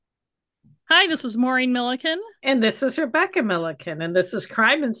Hi, this is Maureen Milliken, And this is Rebecca Milliken, and this is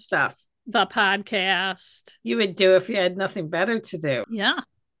Crime and Stuff. the podcast. You would do if you had nothing better to do. Yeah.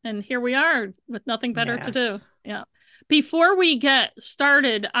 And here we are with nothing better to do. Yes. Yeah. Before we get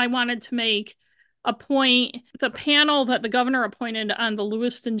started, I wanted to make a point. The panel that the governor appointed on the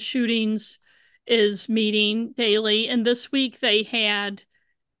Lewiston shootings is meeting daily. And this week they had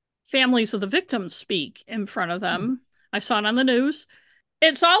families of the victims speak in front of them. I saw it on the news.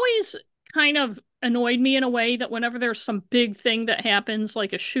 It's always kind of annoyed me in a way that whenever there's some big thing that happens,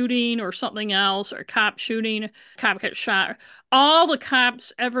 like a shooting or something else, or a cop shooting, cop gets shot, all the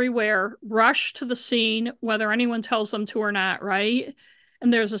cops everywhere rush to the scene, whether anyone tells them to or not, right?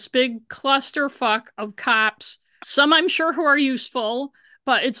 And there's this big clusterfuck of cops, some I'm sure who are useful,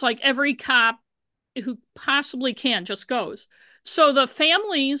 but it's like every cop who possibly can just goes. So the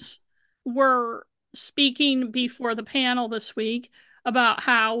families were speaking before the panel this week about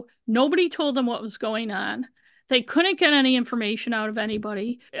how nobody told them what was going on. They couldn't get any information out of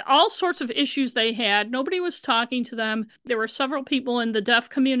anybody. All sorts of issues they had. Nobody was talking to them. There were several people in the deaf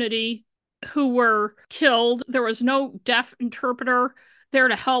community who were killed. There was no deaf interpreter there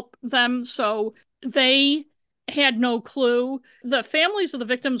to help them. So they had no clue. The families of the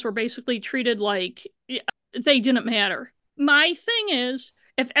victims were basically treated like they didn't matter. My thing is,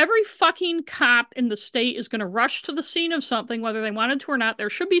 if every fucking cop in the state is going to rush to the scene of something, whether they wanted to or not, there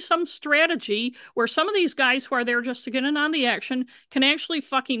should be some strategy where some of these guys who are there just to get in on the action can actually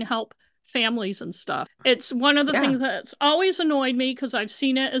fucking help families and stuff. It's one of the Yeah. things that's always annoyed me because I've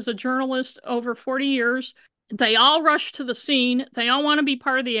seen it as a journalist over 40 years. They all rush to the scene. They all want to be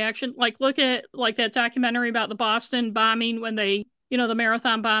part of the action. Like, look at like that documentary about the Boston bombing when they, the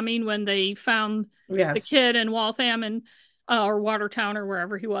marathon bombing when they found the Yes. kid in Waltham and or Watertown or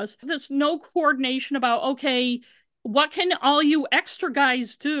wherever he was. There's no coordination about, okay, what can all you extra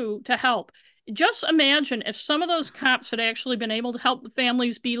guys do to help? Just imagine if some of those cops had actually been able to help the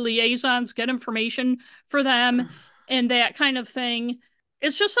families be liaisons, get information for them, and that kind of thing.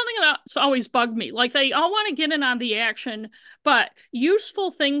 It's just something that's always bugged me. Like they all want to get in on the action, but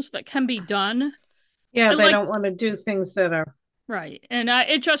useful things that can be done. Yeah, they Like, don't want to do things that are. right. And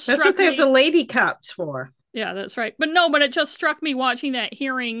it just That's what struck they have the me. lady cops for. Yeah, that's right. But no, but it just struck me watching that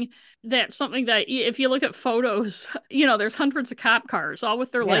hearing that something that if you look at photos, there's hundreds of cop cars all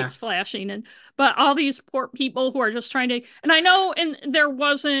with their Yeah. lights flashing but all these poor people who are just trying to, and I know and there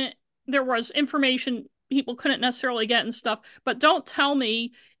was information people couldn't necessarily get and stuff, but don't tell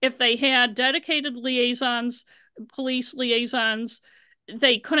me if they had dedicated liaisons, police liaisons,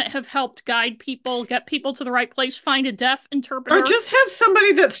 they couldn't have helped guide people, get people to the right place, find a deaf Or interpreter. just have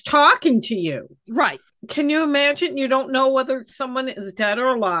somebody that's talking to you. Right, Can you imagine? You don't know whether someone is dead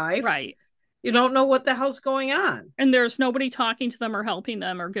or alive. right. You don't know what the hell's going on. And there's nobody talking to them or helping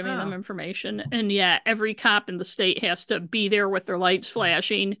them or giving them Oh. information. And yeah, every cop in the state has to be there with their lights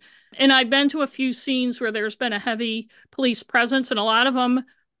flashing. And I've been to a few scenes where there's been a heavy police presence, and a lot of them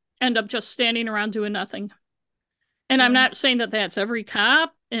end up just standing around doing nothing. And I'm Yeah. not saying that that's every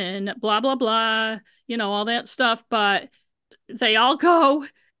cop and blah, blah, blah, all that stuff, but they all go.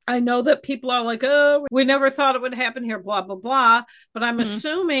 I know that people are like, oh, we never thought it would happen here, blah, blah, blah. But I'm Mm,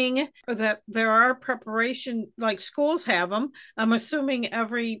 assuming that there are preparation, like schools have them. I'm assuming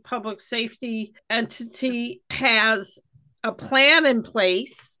every public safety entity has a plan in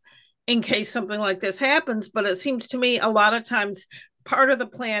place in case something like this happens. But it seems to me a lot of times part of the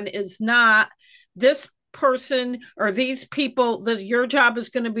plan is not this person or these people. Your job is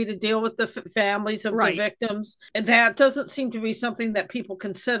going to be to deal with the families of the right. victims, and that doesn't seem to be something that people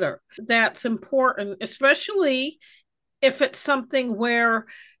consider. That's important, especially if it's something where,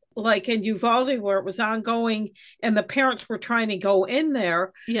 like in Uvalde, where it was ongoing and the parents were trying to go in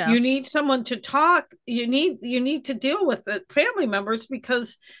there. You Yes. need someone to talk. You need to deal with the family members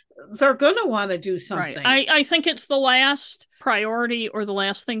because they're going to want to do Right. something. I think it's the last priority or the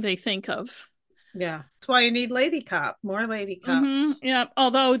last thing they think of. Yeah, that's why you need lady cop, more lady cops. Yeah.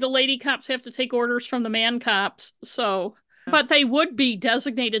 Although the lady cops have to take orders from the man cops, but they would be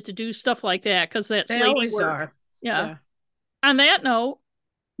designated to do stuff like that because that's They lady always work. are. Yeah. Yeah. On that note,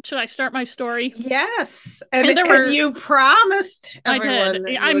 should I start my story? Yes. And And there and were, you promised I did. everyone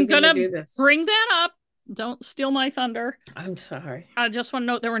that you were I'm going to gonna do this. bring that up. Don't steal my thunder. I'm sorry. I just want to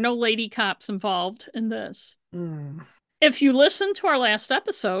note there were no lady cops involved in this. Mm. If you listened to our last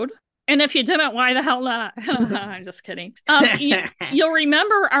episode, and if you didn't, why the hell not? I'm just kidding. You'll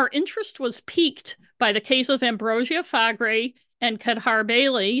remember our interest was piqued by the case of Ambroshia Fagre and Kadhar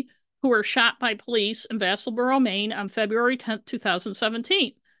Bailey, who were shot by police in Vassalboro, Maine on February 10th,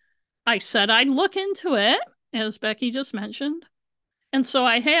 2017. I said I'd look into it, as Becky just mentioned, and so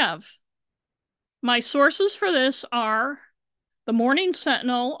I have. My sources for this are the Morning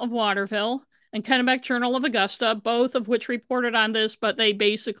Sentinel of Waterville and Kennebec Journal of Augusta, both of which reported on this, but they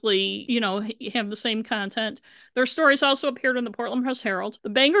basically, have the same content. Their stories also appeared in the Portland Press Herald, the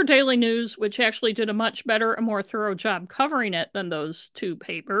Bangor Daily News, which actually did a much better and more thorough job covering it than those two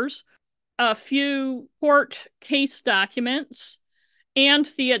papers, a few court case documents, and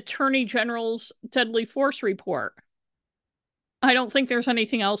the Attorney General's deadly force report. I don't think there's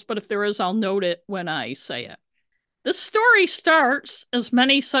anything else, but if there is, I'll note it when I say it. This story starts, as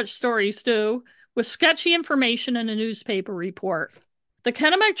many such stories do, with sketchy information in a newspaper report. The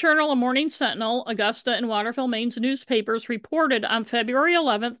Kennebec Journal and Morning Sentinel, Augusta and Waterville, Maine's newspapers reported on February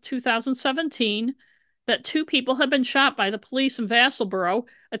 11th, 2017, that two people had been shot by the police in Vassalboro,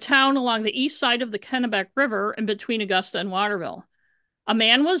 a town along the east side of the Kennebec River and between Augusta and Waterville. A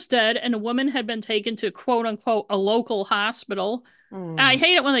man was dead and a woman had been taken to quote-unquote a local hospital. I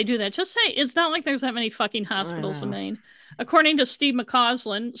hate it when they do that. Just say it's not like there's that many fucking hospitals in Maine. According to Steve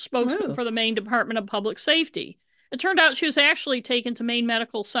McCausland, spokesman for the Maine Department of Public Safety. It turned out she was actually taken to Maine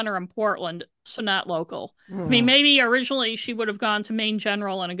Medical Center in Portland, so not local. I mean, maybe originally she would have gone to Maine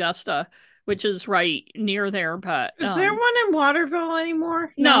General in Augusta, which is right near there, but... Is there one in Waterville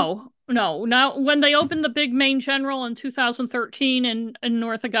anymore? No. Now, when they opened the big Maine General in 2013 in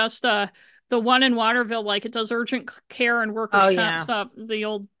North Augusta, the one in Waterville, like it does urgent care and workers' comp stuff, the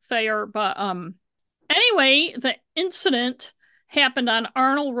old Thayer. But anyway, the incident happened on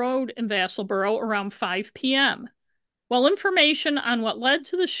Arnold Road in Vassalboro around 5 p.m. While information on what led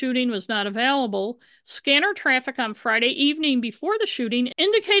to the shooting was not available, scanner traffic on Friday evening before the shooting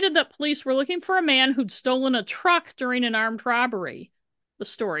indicated that police were looking for a man who'd stolen a truck during an armed robbery, the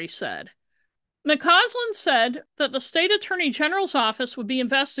story said. McCausland said that the state attorney general's office would be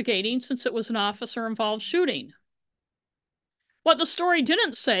investigating since it was an officer-involved shooting. What the story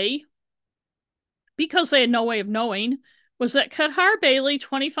didn't say, because they had no way of knowing, was that Kadhar Bailey,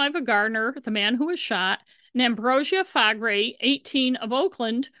 25, of Gardner, the man who was shot, and Ambroshia Fagre, 18, of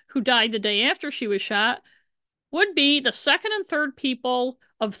Oakland, who died the day after she was shot, would be the second and third people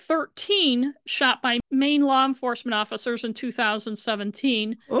of 13 shot by Maine law enforcement officers in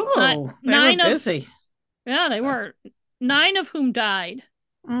 2017. Oh, they were busy. They were. 9 of whom died.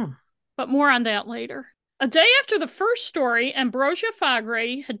 But more on that later. A day after the first story, Ambroshia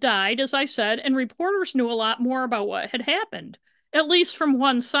Fagre had died, as I said, and reporters knew a lot more about what had happened, at least from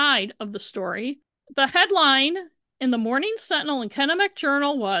one side of the story. The headline in the Morning Sentinel and Kennebec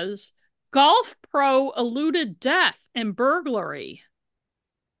Journal was, "Golf Pro Eluded Death and Burglary."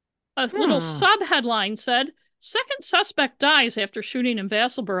 A little sub-headline said, "Second suspect dies after shooting in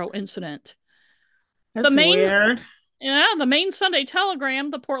Vassalboro incident." That's weird. Yeah, the Maine Sunday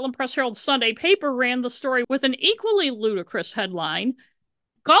Telegram, the Portland Press Herald Sunday paper, ran the story with an equally ludicrous headline,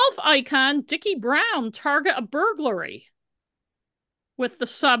 "Golf icon Dickie Brown target a burglary," with the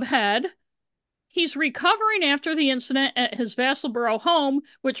subhead, "He's recovering after the incident at his Vassalboro home,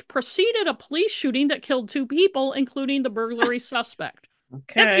 which preceded a police shooting that killed 2 people, including the burglary suspect."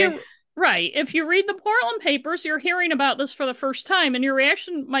 Okay. If you read the Portland papers, you're hearing about this for the first time, and your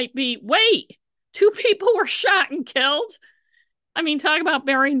reaction might be, wait, 2 people were shot and killed? I mean, talk about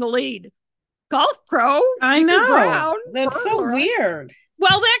burying the lead. Golf pro? I know. Brown, that's burglar. So weird.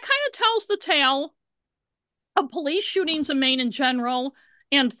 Well, that kind of tells the tale of police shootings in Maine in general,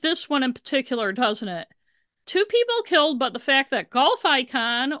 and this one in particular, doesn't it? 2 people killed, but the fact that golf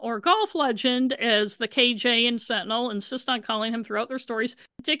icon, or golf legend, as the KJ and Sentinel insist on calling him throughout their stories,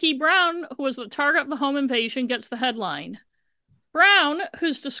 Dickie Brown, who was the target of the home invasion, gets the headline. Brown,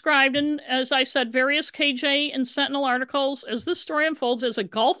 who's described in, as I said, various KJ and Sentinel articles as this story unfolds as a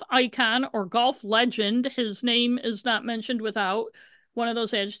golf icon or golf legend, his name is not mentioned without one of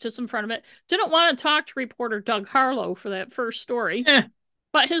those adjectives in front of it, didn't want to talk to reporter Doug Harlow for that first story.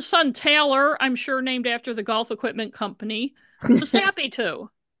 But his son Taylor, I'm sure named after the golf equipment company, was happy to.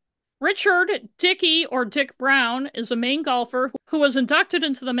 Richard Dickey, or Dick Brown, is a Maine golfer who was inducted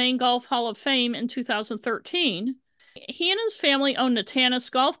into the Maine Golf Hall of Fame in 2013. He and his family own Natanis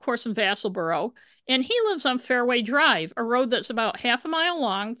Golf Course in Vassalboro, and he lives on Fairway Drive, a road that's about half a mile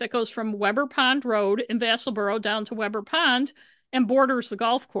long that goes from Weber Pond Road in Vassalboro down to Weber Pond and borders the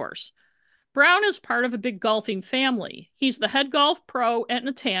golf course. Brown is part of a big golfing family. He's the head golf pro at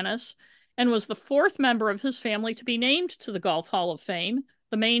Natanis and was the 4th member of his family to be named to the Golf Hall of Fame,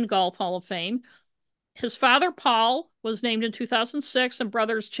 the Maine Golf Hall of Fame. His father, Paul, was named in 2006, and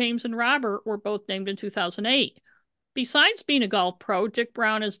brothers James and Robert were both named in 2008. Besides being a golf pro, Dick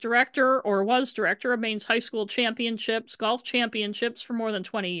Brown is director, or was director, of Maine's high school championships, golf championships for more than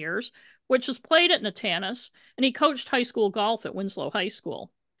 20 years, which is played at Natanis, and he coached high school golf at Winslow High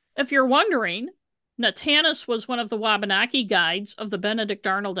School. If you're wondering, Natanis was one of the Wabanaki guides of the Benedict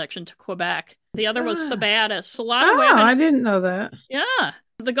Arnold expedition to Quebec. The other was Sabattis. A lot of I didn't know that. Yeah.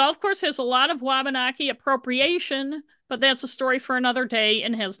 The golf course has a lot of Wabanaki appropriation, but that's a story for another day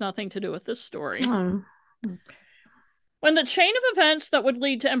and has nothing to do with this story. Okay. When the chain of events that would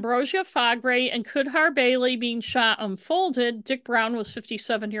lead to Ambroshia Fagre and Kadhar Bailey being shot unfolded, Dick Brown was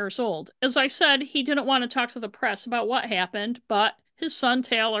 57 years old. As I said, he didn't want to talk to the press about what happened, but his son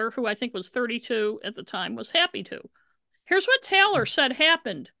Taylor, who I think was 32 at the time, was happy to. Here's what Taylor said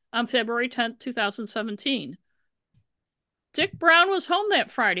happened on February 10th, 2017. Dick Brown was home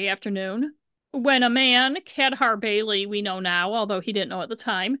that Friday afternoon when a man, Kadhar Bailey, we know now, although he didn't know at the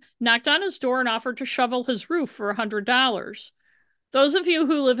time, knocked on his door and offered to shovel his roof for $100. Those of you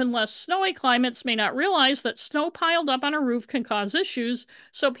who live in less snowy climates may not realize that snow piled up on a roof can cause issues,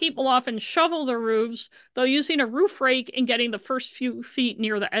 so people often shovel their roofs, though using a roof rake and getting the first few feet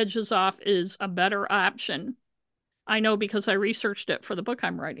near the edges off is a better option. I know because I researched it for the book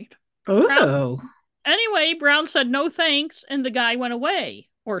I'm writing. Oh. Anyway, Brown said no thanks, and the guy went away,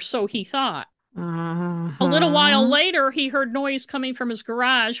 or so he thought. A little while later, he heard noise coming from his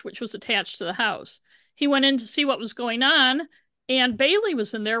garage, which was attached to the house. He went in to see what was going on, and Bailey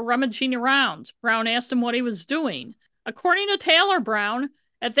was in there rummaging around. Brown asked him what he was doing. According to Taylor Brown,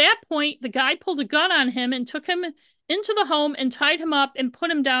 at that point, the guy pulled a gun on him and took him into the home and tied him up and put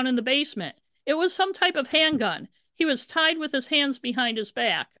him down in the basement. It was some type of handgun. He was tied with his hands behind his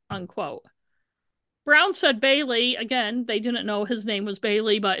back, unquote. Brown said Bailey, again, they didn't know his name was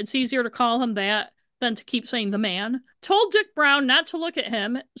Bailey, but it's easier to call him that than to keep saying the man, told Dick Brown not to look at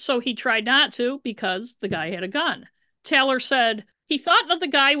him, so he tried not to because the guy had a gun. Taylor said he thought that the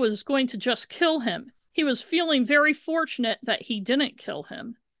guy was going to just kill him. He was feeling very fortunate that he didn't kill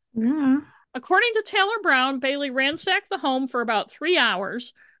him. Yeah. According to Taylor Brown, Bailey ransacked the home for about 3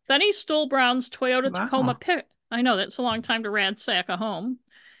 hours. Then he stole Brown's Toyota Tacoma pickup. I know, that's a long time to ransack a home.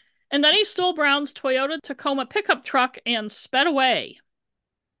 And then he stole Brown's Toyota Tacoma pickup truck and sped away.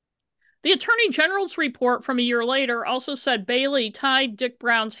 The Attorney General's report from a year later also said Bailey tied Dick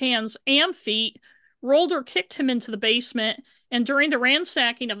Brown's hands and feet, rolled or kicked him into the basement, and during the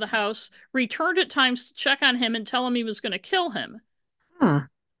ransacking of the house, returned at times to check on him and tell him he was going to kill him.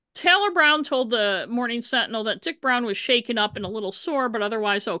 Taylor Brown told the Morning Sentinel that Dick Brown was shaken up and a little sore, but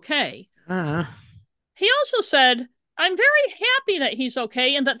otherwise okay. He also said, I'm very happy that he's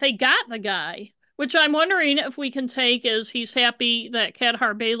okay and that they got the guy, which I'm wondering if we can take as he's happy that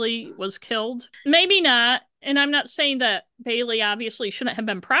Kadhar Bailey was killed. Maybe not. And I'm not saying that Bailey obviously shouldn't have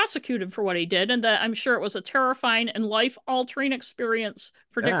been prosecuted for what he did, and that I'm sure it was a terrifying and life-altering experience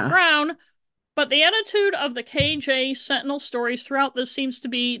for Dick Brown. But the attitude of the KJ Sentinel stories throughout this seems to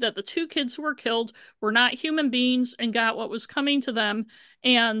be that the two kids who were killed were not human beings and got what was coming to them,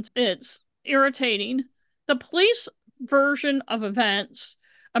 and it's irritating. The police version of events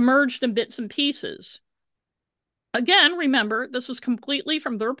emerged in bits and pieces. Again, remember, this is completely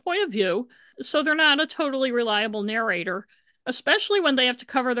from their point of view, so they're not a totally reliable narrator, especially when they have to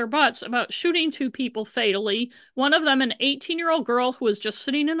cover their butts about shooting 2 people fatally, one of them an 18-year-old girl who was just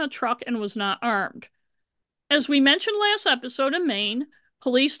sitting in a truck and was not armed. As we mentioned last episode in Maine,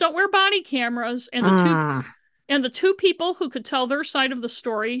 police don't wear body cameras, and the two people who could tell their side of the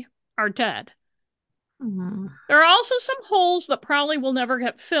story are dead. There are also some holes that probably will never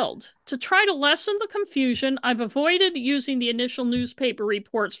get filled. To try to lessen the confusion, I've avoided using the initial newspaper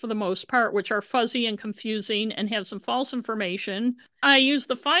reports for the most part, which are fuzzy and confusing and have some false information. I used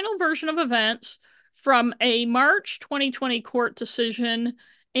the final version of events from a March 2020 court decision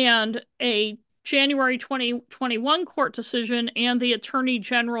and a January 2021 court decision and the Attorney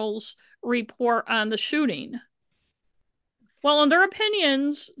General's report on the shooting. Well, in their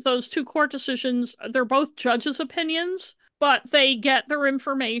opinions, those 2 court decisions, they're both judges' opinions, but they get their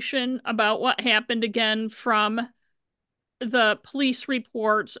information about what happened again from the police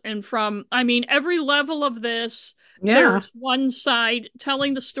reports and from, I mean, every level of this, there's one side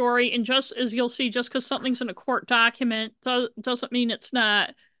telling the story, and just as you'll see, just because something's in a court document doesn't mean it's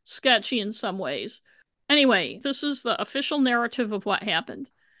not sketchy in some ways. Anyway, this is the official narrative of what happened.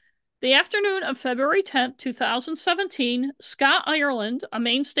 The afternoon of February 10th, 2017, Scott Ireland, a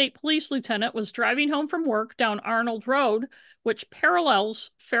Maine State Police lieutenant, was driving home from work down Arnold Road, which parallels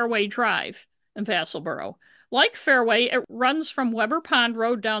Fairway Drive in Vassalboro. Like Fairway, it runs from Weber Pond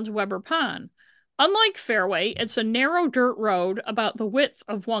Road down to Weber Pond. Unlike Fairway, it's a narrow dirt road about the width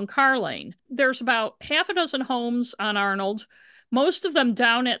of one car lane. There's about half a dozen homes on Arnold, most of them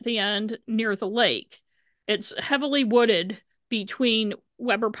down at the end near the lake. It's heavily wooded between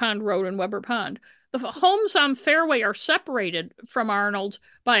Weber Pond Road and Weber Pond. The homes on Fairway are separated from Arnold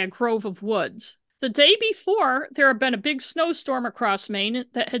by a grove of woods. The day before, there had been a big snowstorm across Maine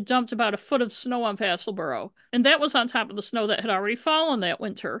that had dumped about a foot of snow on Vassalboro, and that was on top of the snow that had already fallen that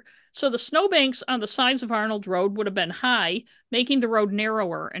winter. So the snowbanks on the sides of Arnold Road would have been high, making the road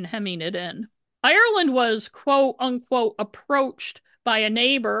narrower and hemming it in. Ireland was, quote unquote, approached by a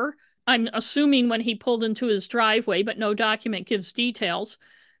neighbor, I'm assuming when he pulled into his driveway, but no document gives details,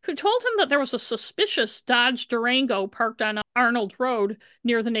 who told him that there was a suspicious Dodge Durango parked on Arnold Road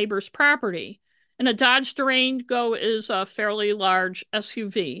near the neighbor's property. And a Dodge Durango is a fairly large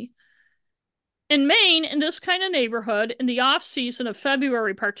SUV. In Maine, in this kind of neighborhood, in the off season of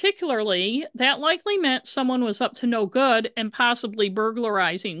February particularly, that likely meant someone was up to no good and possibly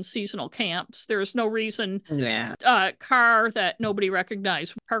burglarizing seasonal camps. There's no reason a car that nobody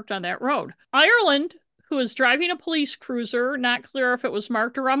recognized parked on that road. Ireland, who was driving a police cruiser, not clear if it was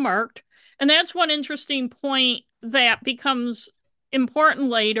marked or unmarked. And that's one interesting point that becomes important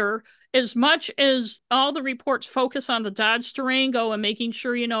later. As much as all the reports focus on the Dodge Durango and making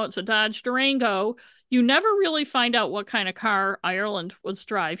sure you know it's a Dodge Durango, you never really find out what kind of car Ireland was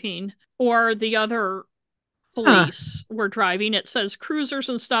driving or the other police were driving. It says cruisers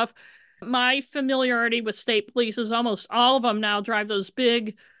and stuff. My familiarity with state police is almost all of them now drive those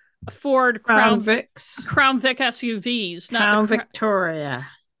big Ford Crown Vic SUVs. Crown Victoria.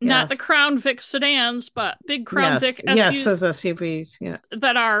 Not the Crown Vic sedans, but big Crown Vic SUVs. Yes, those SUVs. Yeah.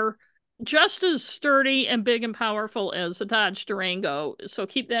 That are just as sturdy and big and powerful as a Dodge Durango, so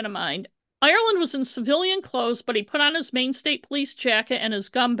keep that in mind. Ireland was in civilian clothes, but he put on his Maine State Police jacket and his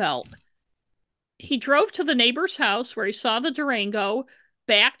gun belt. He drove to the neighbor's house where he saw the Durango,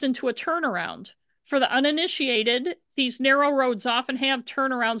 backed into a turnaround. For the uninitiated, these narrow roads often have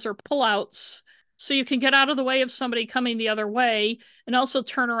turnarounds or pullouts, so you can get out of the way of somebody coming the other way and also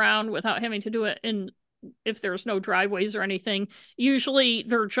turn around without having to do it if there's no driveways or anything. Usually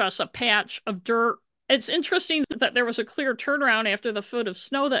they're just a patch of dirt. It's interesting that there was a clear turnaround after the foot of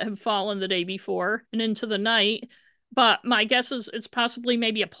snow that had fallen the day before and into the night. But my guess is it's possibly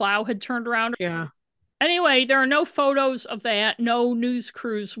maybe a plow had turned around. Yeah. Anyway, there are no photos of that. No news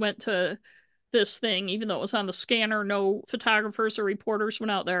crews went to this thing, even though it was on the scanner. No photographers or reporters went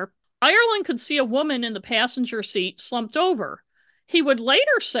out there. Ireland could see a woman in the passenger seat slumped over. He would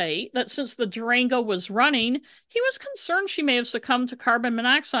later say that since the Durango was running, he was concerned she may have succumbed to carbon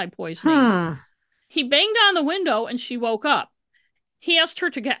monoxide poisoning. He banged on the window and she woke up. He asked her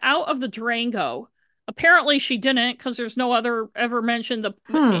to get out of the Durango. Apparently she didn't, because there's no other ever mentioned.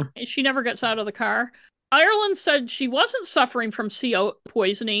 She never gets out of the car. Ireland said she wasn't suffering from CO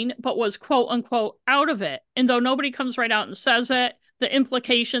poisoning, but was quote unquote out of it. And though nobody comes right out and says it, the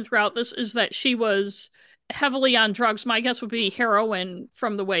implication throughout this is that she was heavily on drugs. My guess would be heroin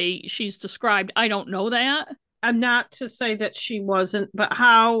from the way she's described. I don't know that. I'm not to say that she wasn't, but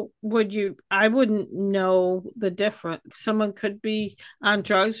how would you? I wouldn't know the difference. Someone could be on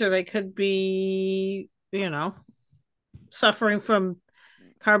drugs or they could be, suffering from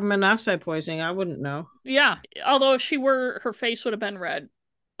carbon monoxide poisoning. I wouldn't know. Yeah. Although if she were, her face would have been red.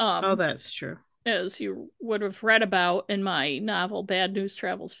 Oh, that's true. As you would have read about in my novel, Bad News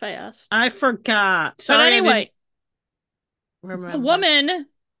Travels Fast. I forgot. Sorry, but anyway, the woman,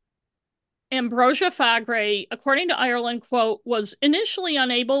 Ambroshia Fagre, according to Ireland, quote, was initially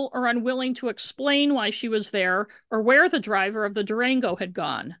unable or unwilling to explain why she was there or where the driver of the Durango had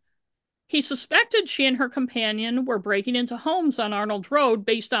gone. He suspected she and her companion were breaking into homes on Arnold Road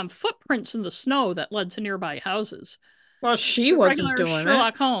based on footprints in the snow that led to nearby houses. Well, she wasn't doing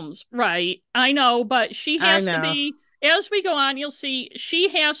Sherlock Holmes, right? I know, but she has to be, as we go on, you'll see, she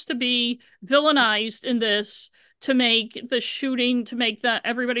has to be villainized in this to make the shooting, to make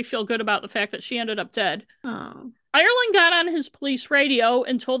everybody feel good about the fact that she ended up dead. Oh. Ireland got on his police radio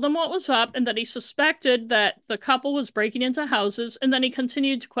and told them what was up and that he suspected that the couple was breaking into houses, and then he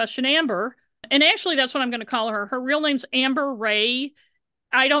continued to question Amber. And actually, that's what I'm going to call her. Her real name's Amber Ray.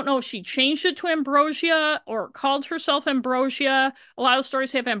 I don't know if she changed it to Ambrosia or called herself Ambrosia. A lot of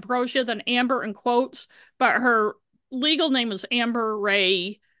stories have Ambrosia, then Amber in quotes, but her legal name is Amber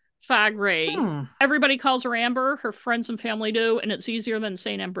Ray Fagre. Everybody calls her Amber. Her friends and family do, and it's easier than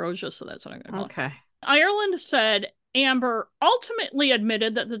saying Ambrosia, so that's what I'm going to call her. Okay. Ireland said Amber ultimately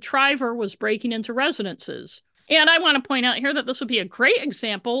admitted that the driver was breaking into residences. And I want to point out here that this would be a great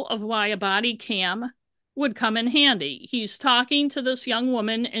example of why a body cam would come in handy. He's talking to this young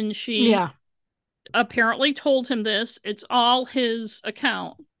woman and she apparently told him this. It's all his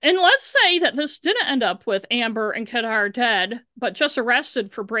account. And let's say that this didn't end up with Amber and Kadhar dead, but just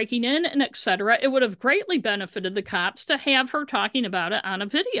arrested for breaking in and etc. It would have greatly benefited the cops to have her talking about it on a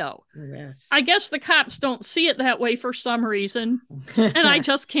video. Yes. I guess the cops don't see it that way for some reason, and I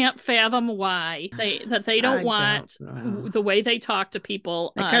just can't fathom why they don't want the way they talk to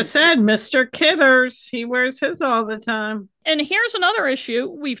people. Like I said, Mr. Kidders, he wears his all the time. And here's another issue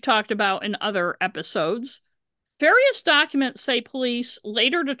we've talked about in other episodes. Various documents say police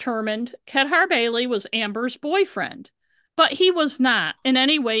later determined Kadhar Bailey was Amber's boyfriend, but he was not in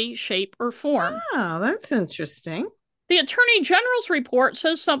any way, shape, or form. Oh, that's interesting. The Attorney General's report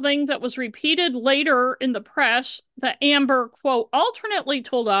says something that was repeated later in the press that Amber, quote, alternately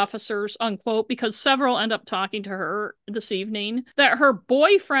told officers, unquote, because several end up talking to her this evening, that her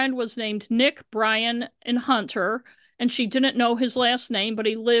boyfriend was named Nick, Brian, and Hunter, and she didn't know his last name, but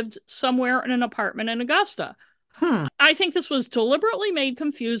he lived somewhere in an apartment in Augusta. I think this was deliberately made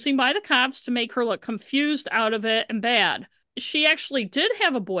confusing by the cops to make her look confused out of it and bad. She actually did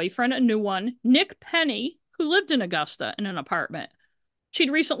have a boyfriend, a new one, Nick Penny, who lived in Augusta in an apartment. She'd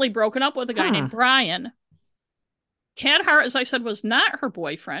recently broken up with a guy named Brian. Kadhar, as I said, was not her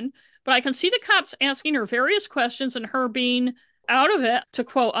boyfriend, but I can see the cops asking her various questions and her being out of it, to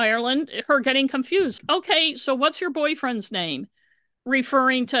quote Ireland, her getting confused. Okay, so what's your boyfriend's name?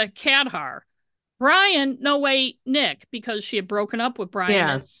 Referring to Kadhar. Brian, no wait, Nick, because she had broken up with Brian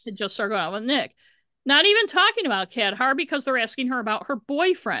and had just started going out with Nick. Not even talking about Kadhar because they're asking her about her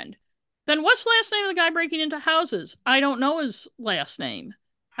boyfriend. Then what's the last name of the guy breaking into houses? I don't know his last name.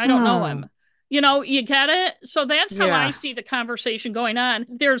 I don't know him. You know, you get it? So that's how I see the conversation going on.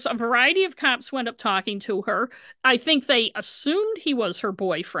 There's a variety of cops who end up talking to her. I think they assumed he was her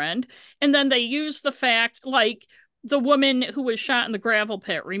boyfriend. And then they used the fact, like the woman who was shot in the gravel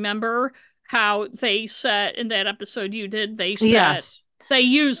pit, remember? How they said in that episode you did, they said they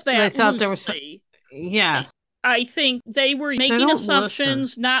used that. They thought loosely. There was I think they were making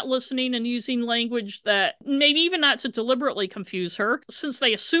assumptions, not listening and using language that maybe even not to deliberately confuse her, since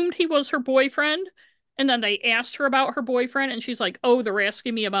they assumed he was her boyfriend. And then they asked her about her boyfriend, and she's like, oh, they're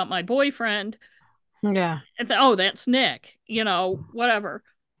asking me about my boyfriend. Yeah. And oh, that's Nick, you know, whatever.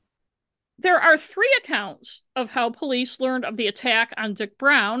 There are 3 accounts of how police learned of the attack on Dick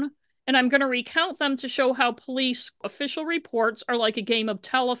Brown, and I'm going to recount them to show how police official reports are like a game of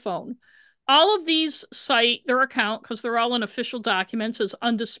telephone. All of these cite their account, because they're all in official documents, as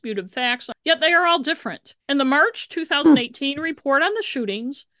undisputed facts, yet they are all different. In the March 2018 report on the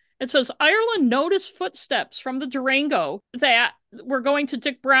shootings, it says Ireland noticed footsteps from the Durango that were going to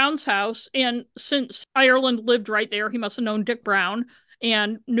Dick Brown's house, and since Ireland lived right there, he must have known Dick Brown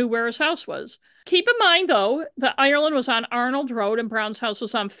and knew where his house was. Keep in mind, though, that Ireland was on Arnold Road and Brown's house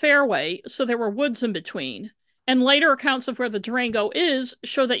was on Fairway, so there were woods in between. And later accounts of where the Durango is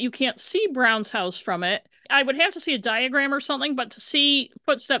show that you can't see Brown's house from it. I would have to see a diagram or something, but to see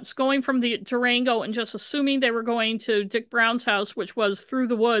footsteps going from the Durango and just assuming they were going to Dick Brown's house, which was through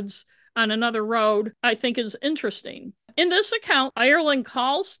the woods on another road, I think is interesting. In this account, Ireland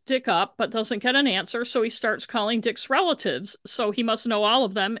calls Dick up but doesn't get an answer, so he starts calling Dick's relatives. So he must know all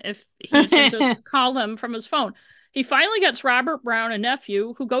of them if he can just call them from his phone. He finally gets Robert Brown, a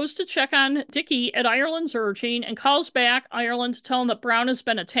nephew, who goes to check on Dickie at Ireland's urging and calls back Ireland to tell him that Brown has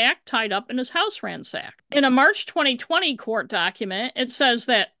been attacked, tied up, and his house ransacked. In a March 2020 court document, it says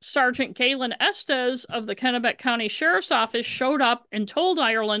that Sergeant Galen Estes of the Kennebec County Sheriff's Office showed up and told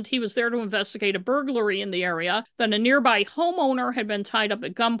Ireland he was there to investigate a burglary in the area, that a nearby homeowner had been tied up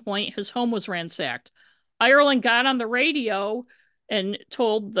at gunpoint. His home was ransacked. Ireland got on the radio and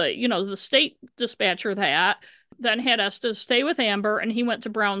told the state dispatcher that, then had Estes stay with Amber, and he went to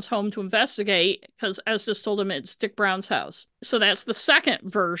Brown's home to investigate because Estes told him it's Dick Brown's house. So that's the second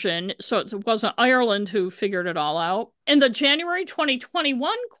version. So it wasn't Ireland who figured it all out. In the January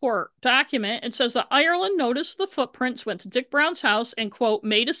 2021 court document, it says that Ireland noticed the footprints, went to Dick Brown's house, and, quote,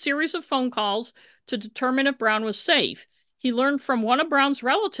 made a series of phone calls to determine if Brown was safe. He learned from one of Brown's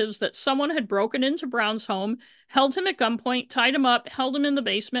relatives that someone had broken into Brown's home, held him at gunpoint, tied him up, held him in the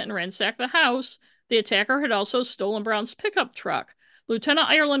basement, and ransacked the house. The attacker had also stolen Brown's pickup truck. Lieutenant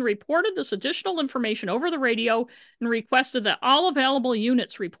Ireland reported this additional information over the radio and requested that all available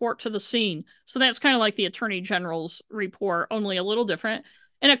units report to the scene. So that's kind of like the Attorney General's report, only a little different.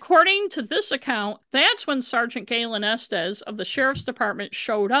 And according to this account, that's when Sergeant Galen Estes of the Sheriff's Department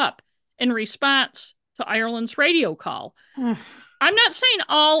showed up in response to Ireland's radio call. I'm not saying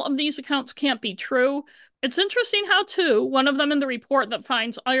all of these accounts can't be true. It's interesting how, too, one of them in the report that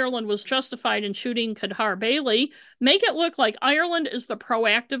finds Ireland was justified in shooting Kadhar Bailey make it look like Ireland is the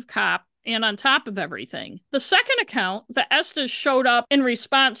proactive cop and on top of everything. The second account, the Estes showed up in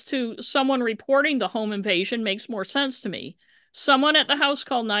response to someone reporting the home invasion, makes more sense to me. Someone at the house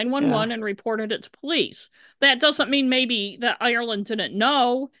called 911 and reported it to police. That doesn't mean maybe that Ireland didn't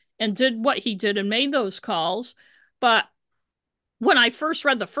know and did what he did and made those calls. But when I first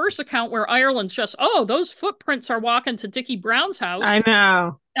read the first account where Ireland's just, oh, those footprints are walking to Dickie Brown's house. I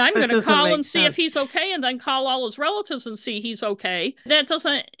know. I'm going to call and see if he's okay and then call all his relatives and see he's okay. That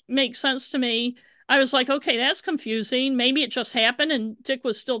doesn't make sense to me. I was like, okay, that's confusing. Maybe it just happened and Dick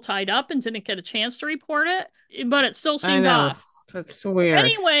was still tied up and didn't get a chance to report it, but it still seemed off. That's weird.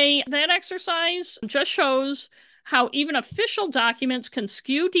 Anyway, that exercise just shows how even official documents can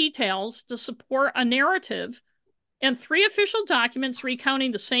skew details to support a narrative, and 3 official documents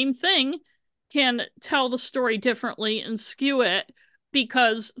recounting the same thing can tell the story differently and skew it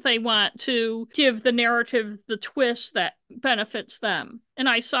because they want to give the narrative the twist that benefits them. And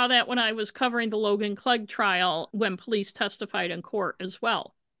I saw that when I was covering the Logan Clegg trial when police testified in court as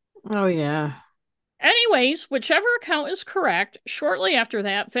well. Oh, yeah. Anyways, whichever account is correct, shortly after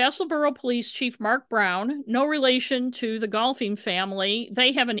that, Vassalboro Police Chief Mark Brown, no relation to the golfing family,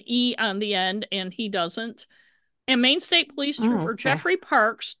 they have an E on the end and he doesn't, and Maine State Police Trooper Jeffrey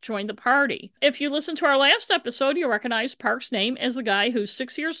Parks joined the party. If you listen to our last episode, you'll recognize Parks' name as the guy who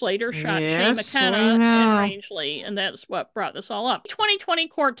 6 years later shot Shane McKenna and Rangeley, and that's what brought this all up. The 2020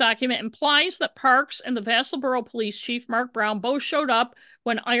 court document implies that Parks and the Vassalboro Police Chief Mark Brown both showed up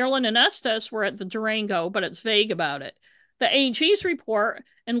when Ireland and Estes were at the Durango, but it's vague about it. The AG's report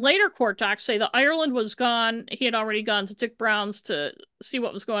and later court docs say that Ireland was gone. He had already gone to Dick Brown's to see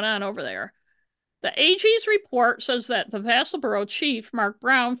what was going on over there. The AG's report says that the Vassalboro chief, Mark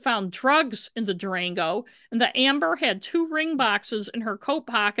Brown, found drugs in the Durango and that Amber had 2 ring boxes in her coat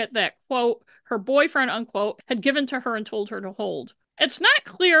pocket that, quote, her boyfriend, unquote, had given to her and told her to hold. It's not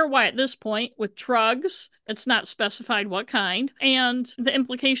clear why at this point, with drugs, it's not specified what kind, and the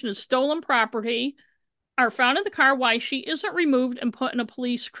implication is stolen property, are found in the car, why she isn't removed and put in a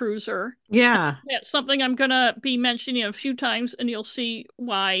police cruiser. Yeah. That's something I'm going to be mentioning a few times, and you'll see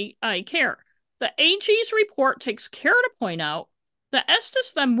why I care. The AG's report takes care to point out that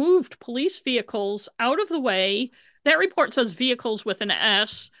Estes then moved police vehicles out of the way. That report says vehicles with an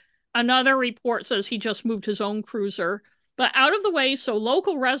S. Another report says he just moved his own cruiser, but out of the way so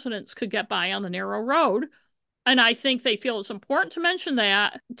local residents could get by on the narrow road. And I think they feel it's important to mention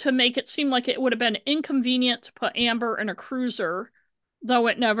that to make it seem like it would have been inconvenient to put Amber in a cruiser, though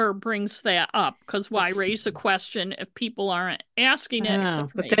it never brings that up, because why raise the question if people aren't asking it?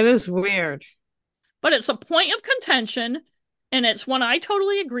 But that is weird. But it's a point of contention, and it's one I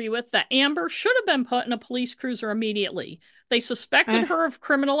totally agree with, that Amber should have been put in a police cruiser immediately. They suspected her of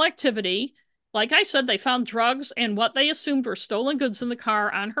criminal activity. Like I said, they found drugs and what they assumed were stolen goods in the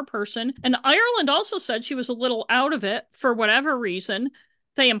car on her person. And Ireland also said she was a little out of it for whatever reason.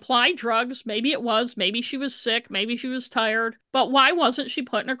 They implied drugs. Maybe it was. Maybe she was sick. Maybe she was tired. But why wasn't she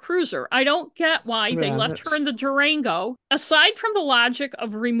put in a cruiser? I don't get why they left her in the Durango. Aside from the logic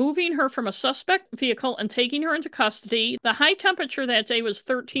of removing her from a suspect vehicle and taking her into custody, the high temperature that day was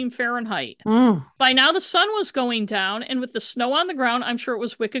 13 Fahrenheit. By now, the sun was going down, and with the snow on the ground, I'm sure it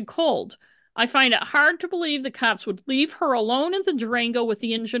was wicked cold. I find it hard to believe the cops would leave her alone in the Durango with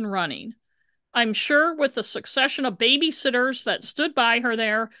the engine running. I'm sure with the succession of babysitters that stood by her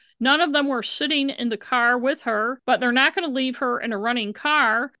there, none of them were sitting in the car with her, but they're not going to leave her in a running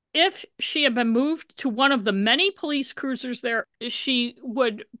car. If she had been moved to one of the many police cruisers there, she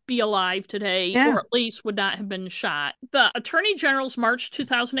would be alive today, or at least would not have been shot. The Attorney General's March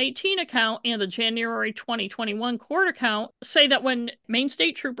 2018 account and the January 2021 court account say that when Maine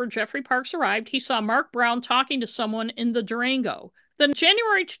State Trooper Jeffrey Parks arrived, he saw Mark Brown talking to someone in the Durango. The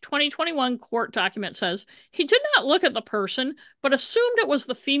January 2021 court document says he did not look at the person, but assumed it was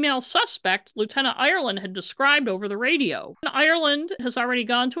the female suspect Lieutenant Ireland had described over the radio. Ireland has already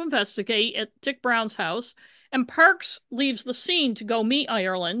gone to investigate at Dick Brown's house, and Parks leaves the scene to go meet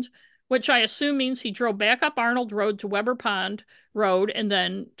Ireland, which I assume means he drove back up Arnold Road to Weber Pond Road and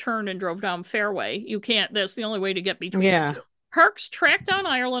then turned and drove down Fairway. That's the only way to get between the two. Parks tracked down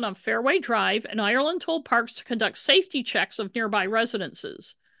Ireland on Fairway Drive, and Ireland told Parks to conduct safety checks of nearby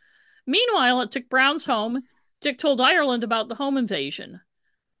residences. Meanwhile, at Dick Brown's home, Dick told Ireland about the home invasion.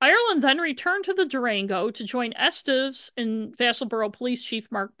 Ireland then returned to the Durango to join Estes and Vassalboro Police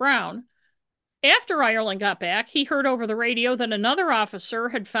Chief Mark Brown. After Ireland got back, he heard over the radio that another officer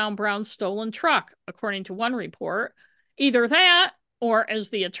had found Brown's stolen truck, according to one report. Either that, or as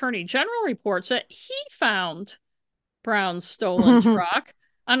the Attorney General reports it, he found Brown's stolen truck.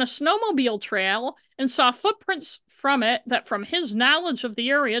 on a snowmobile trail and saw footprints from it that, from his knowledge of the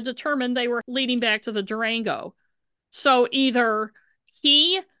area, determined they were leading back to the Durango. So either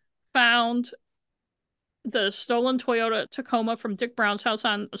he found the stolen Toyota Tacoma from Dick Brown's house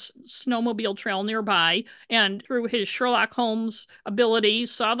on a snowmobile trail nearby, and through his Sherlock Holmes abilities,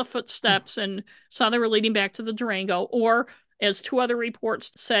 saw the footsteps and saw they were leading back to the Durango, or, as two other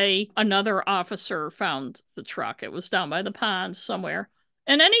reports say, another officer found the truck. It was down by the pond somewhere.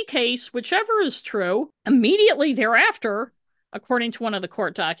 In any case, whichever is true, immediately thereafter, according to one of the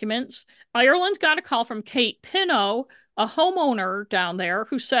court documents, Ireland got a call from Kate Pinot, a homeowner down there,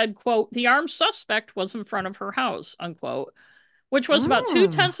 who said, quote, the armed suspect was in front of her house, unquote, which was about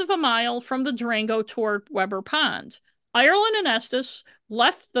 2/10 of a mile from the Durango toward Weber Pond. Ireland and Estes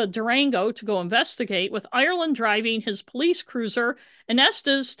left the Durango to go investigate, with Ireland driving his police cruiser and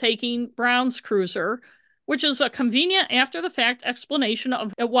Estes taking Brown's cruiser, which is a convenient after-the-fact explanation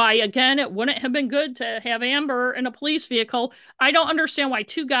of why, again, it wouldn't have been good to have Amber in a police vehicle. I don't understand why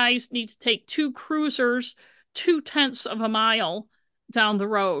two guys need to take two cruisers 2/10 of a mile down the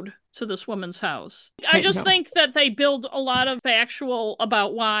road to this woman's house. I just think that they build a lot of factual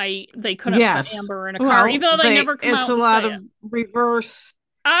about why they couldn't put Amber in a car, even though they never come out and say it. It's a lot of reverse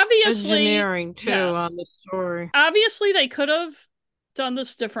engineering, too, yes, on the story. Obviously, they could have done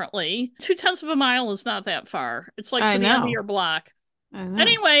this differently. 2/10 of a mile is not that far. It's like to the end of your block.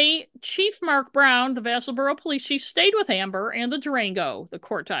 Anyway, Chief Mark Brown, the Vassalboro police chief, stayed with Amber and the Durango, the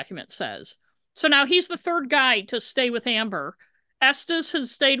court document says. So now he's the third guy to stay with Amber. Estes had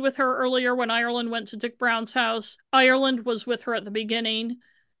stayed with her earlier when Ireland went to Dick Brown's house. Ireland was with her at the beginning.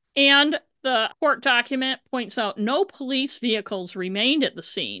 And the court document points out no police vehicles remained at the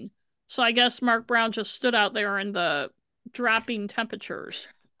scene. So I guess Mark Brown just stood out there in the dropping temperatures.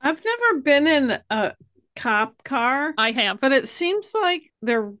 I've never been in a cop car. I have. But it seems like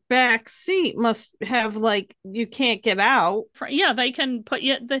their back seat must have, like, you can't get out. Yeah, they can put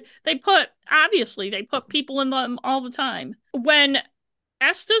you, they put people in them all the time. When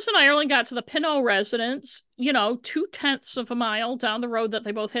Estes and Ireland got to the Pinot residence, 2/10 of a mile down the road that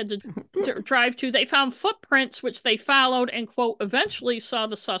they both had to drive to, they found footprints which they followed and, quote, eventually saw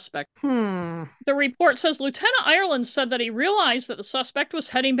the suspect. The report says Lieutenant Ireland said that he realized that the suspect was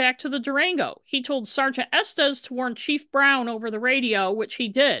heading back to the Durango. He told Sergeant Estes to warn Chief Brown over the radio, which he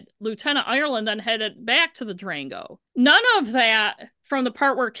did. Lieutenant Ireland then headed back to the Durango. None of that, from the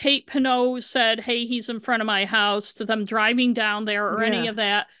part where Kate Pinot said, hey, he's in front of my house, to them driving down there, or any of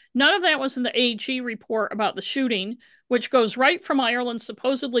that, none of that was in the AG report about the shooting, which goes right from Ireland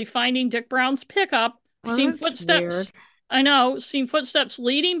supposedly finding Dick Brown's pickup, seen footsteps. Weird. I know, seen footsteps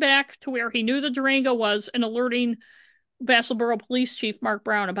leading back to where he knew the Durango was, and alerting Vassalboro Police Chief Mark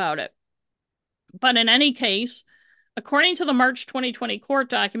Brown about it. But in any case, according to the March 2020 court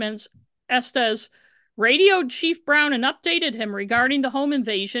documents, Estes radioed Chief Brown and updated him regarding the home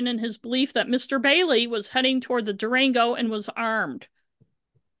invasion and his belief that Mr. Bailey was heading toward the Durango and was armed.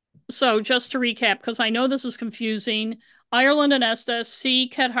 So just to recap, because I know this is confusing, Ireland and Estes see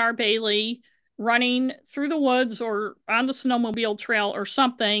Kadhar Bailey running through the woods or on the snowmobile trail or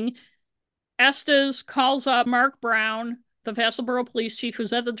something. Estes calls up Mark Brown, the Vassalboro police chief,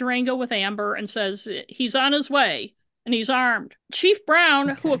 who's at the Durango with Amber, and says he's on his way and he's armed. Chief Brown,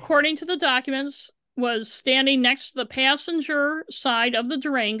 who according to the documents was standing next to the passenger side of the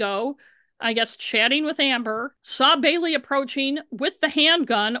Durango, I guess chatting with Amber, saw Bailey approaching with the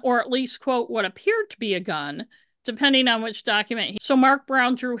handgun, or at least, quote, what appeared to be a gun, depending on which document. So Mark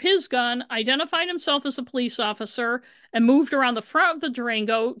Brown drew his gun, identified himself as a police officer, and moved around the front of the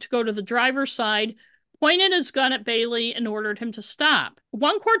Durango to go to the driver's side, pointed his gun at Bailey, and ordered him to stop.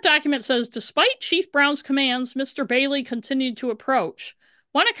 One court document says, despite Chief Brown's commands, Mr. Bailey continued to approach.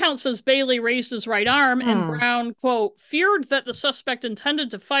 One account says Bailey raised his right arm, and Brown, quote, feared that the suspect intended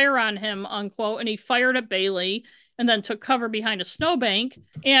to fire on him, unquote, and he fired at Bailey and then took cover behind a snowbank.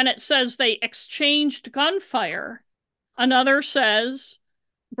 And it says they exchanged gunfire. Another says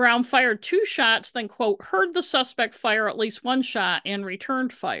Brown fired 2 shots, then, quote, heard the suspect fire at least 1 shot and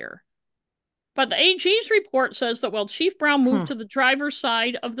returned fire. But the AG's report says that while Chief Brown moved to the driver's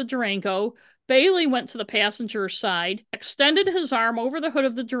side of the Durango, Bailey went to the passenger's side, extended his arm over the hood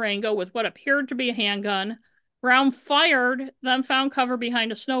of the Durango with what appeared to be a handgun. Brown fired, then found cover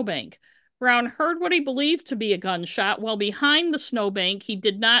behind a snowbank. Brown heard what he believed to be a gunshot, while behind the snowbank he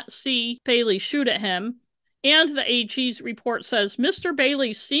did not see Bailey shoot at him. And the AG's report says Mr.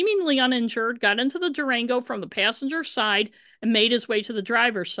 Bailey, seemingly uninjured, got into the Durango from the passenger side and made his way to the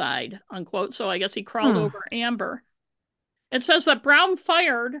driver's side, unquote. So I guess he crawled over Amber. It says that Brown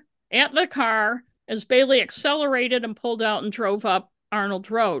fired at the car as Bailey accelerated and pulled out and drove up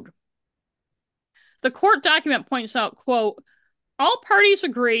Arnold Road. The court document points out, quote, all parties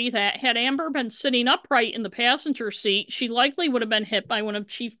agree that had Amber been sitting upright in the passenger seat, she likely would have been hit by one of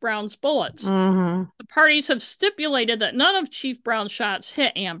Chief Brown's bullets. Mm-hmm. The parties have stipulated that none of Chief Brown's shots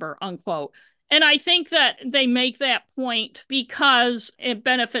hit Amber, unquote. And I think that they make that point because it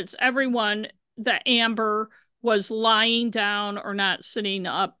benefits everyone that Amber was lying down or not sitting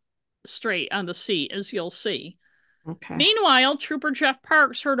up straight on the seat, as you'll see. Okay. Meanwhile, Trooper Jeff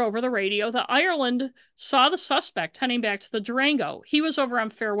Parks heard over the radio that Ireland saw the suspect heading back to the Durango. He was over on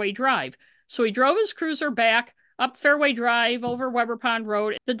Fairway Drive. So he drove his cruiser back up Fairway Drive over Weber Pond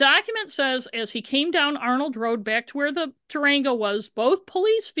Road. The document says as he came down Arnold Road back to where the Durango was, both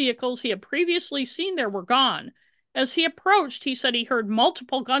police vehicles he had previously seen there were gone. As he approached, he said he heard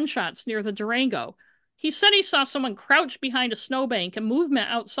multiple gunshots near the Durango. He said he saw someone crouched behind a snowbank and movement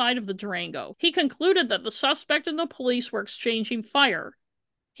outside of the Durango. He concluded that the suspect and the police were exchanging fire.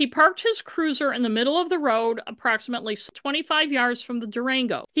 He parked his cruiser in the middle of the road, approximately 25 yards from the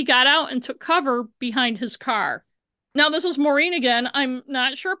Durango. He got out and took cover behind his car. Now, this is Maureen again. I'm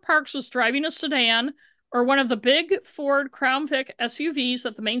not sure Parks was driving a sedan or one of the big Ford Crown Vic SUVs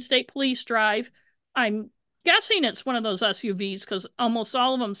that the Maine State Police drive. I'm guessing it's one of those SUVs because almost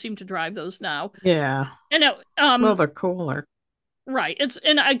all of them seem to drive those now. Yeah. And well, they're cooler. Right. It's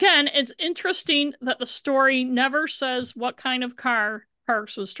interesting that the story never says what kind of car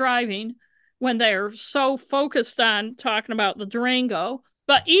Parks was driving when they're so focused on talking about the Durango.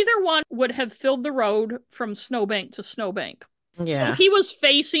 But either one would have filled the road from snowbank to snowbank. Yeah. So he was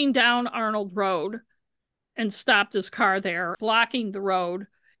facing down Arnold Road and stopped his car there, blocking the road.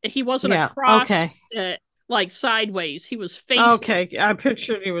 He wasn't across it like sideways. He was facing. Okay. I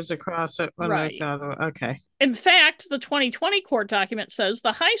pictured he was across it when right. I thought of it. Okay. In fact, the 2020 court document says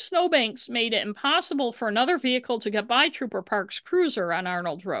the high snowbanks made it impossible for another vehicle to get by Trooper Parks' cruiser on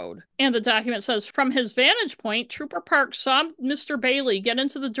Arnold Road. And the document says, from his vantage point, Trooper Parks saw Mr. Bailey get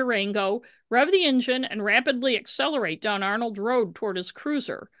into the Durango, rev the engine, and rapidly accelerate down Arnold Road toward his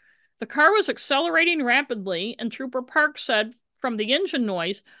cruiser. The car was accelerating rapidly, and Trooper Parks said, from the engine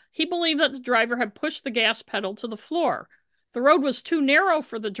noise, he believed that the driver had pushed the gas pedal to the floor. The road was too narrow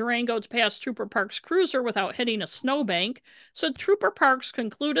for the Durango to pass Trooper Parks' cruiser without hitting a snowbank, so Trooper Parks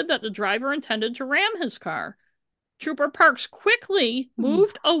concluded that the driver intended to ram his car. Trooper Parks quickly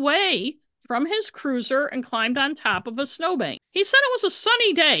moved away from his cruiser and climbed on top of a snowbank. He said it was a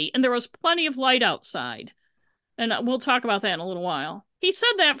sunny day and there was plenty of light outside. And we'll talk about that in a little while. He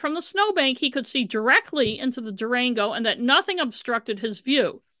said that from the snowbank he could see directly into the Durango and that nothing obstructed his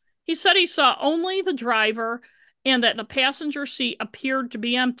view. He said he saw only the driver and that the passenger seat appeared to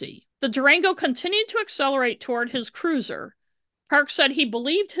be empty. The Durango continued to accelerate toward his cruiser. Parks said he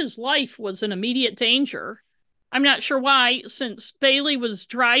believed his life was in immediate danger. I'm not sure why, since Bailey was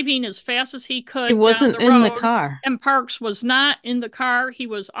driving as fast as he could. He wasn't down the road, in the car. And Parks was not in the car. He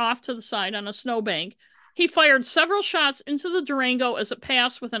was off to the side on a snowbank. He fired several shots into the Durango as it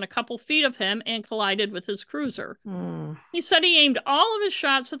passed within a couple feet of him and collided with his cruiser. He said he aimed all of his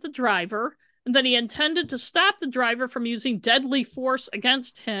shots at the driver and that he intended to stop the driver from using deadly force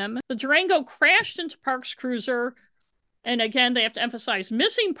against him. The Durango crashed into Parks' cruiser, and again, they have to emphasize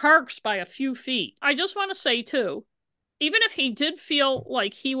missing Parks by a few feet. I just want to say, too, even if he did feel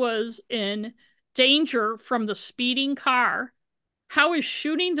like he was in danger from the speeding car, how is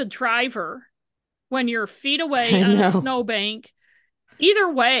shooting the driver when you're feet away on a snowbank?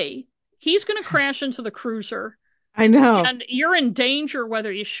 Either way, he's going to crash into the cruiser. I know. And you're in danger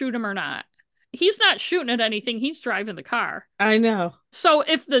whether you shoot him or not. He's not shooting at anything. He's driving the car. I know. So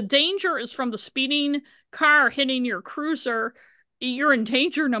if the danger is from the speeding car hitting your cruiser, you're in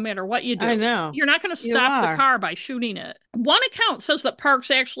danger no matter what you do. I know. You're not going to stop the car by shooting it. One account says that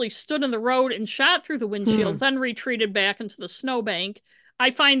Parks actually stood in the road and shot through the windshield, then retreated back into the snowbank.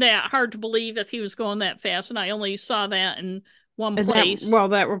 I find that hard to believe if he was going that fast, and I only saw that in one place.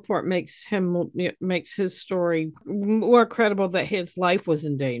 That report makes his story more credible that his life was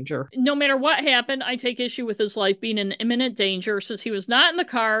in danger. No matter what happened, I take issue with his life being in imminent danger since he was not in the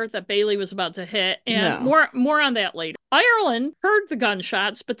car that Bailey was about to hit. And more on that later. Ireland heard the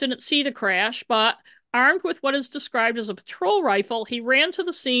gunshots but didn't see the crash, but armed with what is described as a patrol rifle, he ran to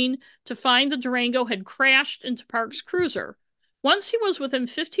the scene to find the Durango had crashed into Parks' cruiser. Once he was within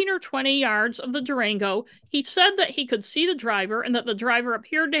 15 or 20 yards of the Durango, he said that he could see the driver and that the driver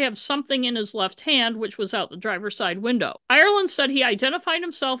appeared to have something in his left hand, which was out the driver's side window. Ireland said he identified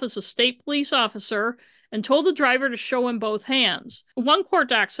himself as a state police officer and told the driver to show him both hands. One court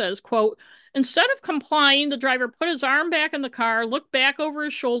doc says, quote, instead of complying, the driver put his arm back in the car, looked back over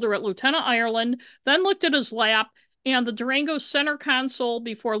his shoulder at Lieutenant Ireland, then looked at his lap, and the Durango center console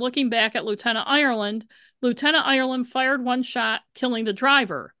before looking back at Lieutenant Ireland. Lieutenant Ireland fired one shot, killing the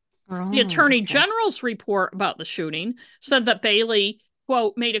driver. The Attorney General's report about the shooting said that Bailey,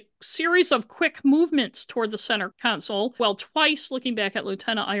 quote, made a series of quick movements toward the center console while twice looking back at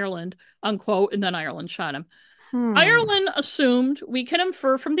Lieutenant Ireland, unquote, and then Ireland shot him. Ireland assumed we can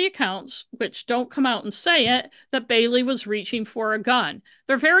infer from the accounts, which don't come out and say it, that Bailey was reaching for a gun.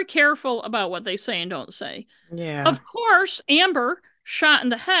 They're very careful about what they say and don't say. Yeah. Of course, Amber, shot in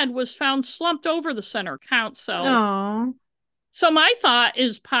the head, was found slumped over the center console. Oh. So my thought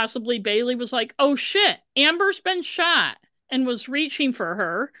is possibly Bailey was like, oh shit, Amber's been shot, and was reaching for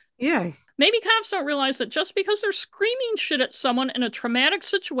her. Yeah. Maybe cops don't realize that just because they're screaming shit at someone in a traumatic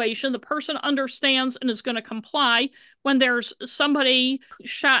situation, the person understands and is going to comply when there's somebody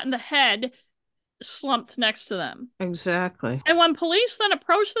shot in the head slumped next to them. Exactly. And when police then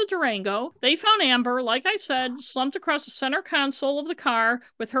approached the Durango, they found Amber, like I said, slumped across the center console of the car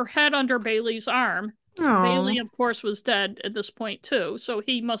with her head under Bailey's arm. Aww. Bailey, of course, was dead at this point, too, so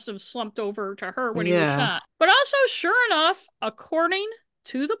he must have slumped over to her when he was shot. But also, sure enough, according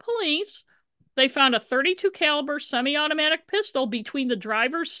to the police, they found a .32 caliber semi-automatic pistol between the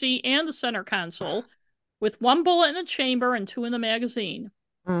driver's seat and the center console, with one bullet in the chamber and two in the magazine.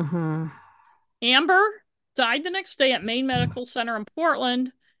 Amber died the next day at Maine Medical Center in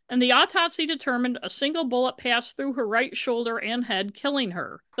Portland, and the autopsy determined a single bullet passed through her right shoulder and head, killing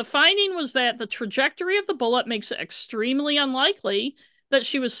her. The finding was that the trajectory of the bullet makes it extremely unlikely that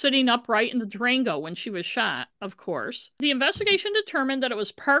she was sitting upright in the Durango when she was shot, of course. The investigation determined that it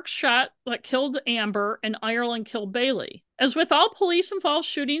was Park's shot that killed Amber and Ireland killed Bailey. As with all police-involved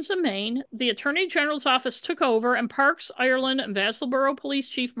shootings in Maine, the Attorney General's office took over, and Parks, Ireland, and Vassalboro Police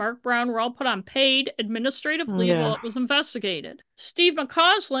Chief Mark Brown were all put on paid administrative leave while it was investigated. Steve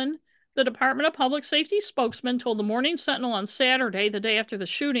McCausland, the Department of Public Safety spokesman, told the Morning Sentinel on Saturday, the day after the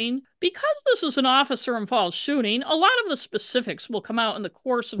shooting, because this is an officer-involved shooting, a lot of the specifics will come out in the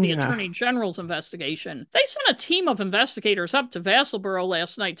course of the Attorney General's investigation. They sent a team of investigators up to Vassalboro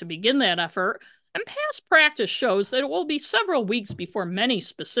last night to begin that effort, and past practice shows that it will be several weeks before many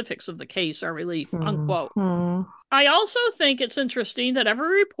specifics of the case are released, unquote. I also think it's interesting that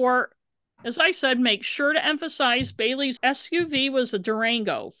every report, as I said, makes sure to emphasize Bailey's SUV was a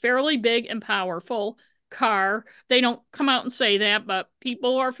Durango, fairly big and powerful car. They don't come out and say that, but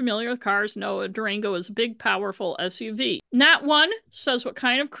people who are familiar with cars know a Durango is a big, powerful SUV. Not one says what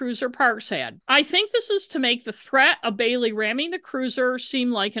kind of cruiser Parks had. I think this is to make the threat of Bailey ramming the cruiser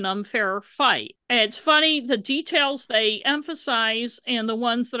seem like an unfair fight. And it's funny, the details they emphasize and the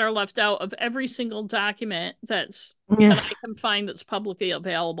ones that are left out of every single document that I can find that's publicly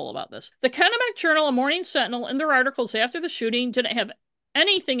available about this. The Kennebec Journal and Morning Sentinel, in their articles after the shooting, didn't have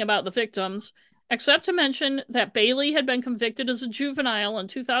anything about the victims, except to mention that Bailey had been convicted as a juvenile in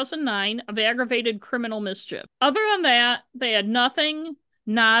 2009 of aggravated criminal mischief. Other than that, they had nothing,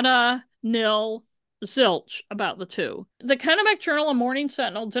 nada, nil, zilch about the two. The Kennebec Journal and Morning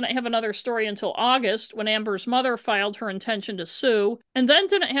Sentinel didn't have another story until August, when Amber's mother filed her intention to sue, and then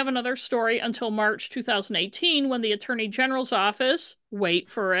didn't have another story until March 2018, when the Attorney General's office, wait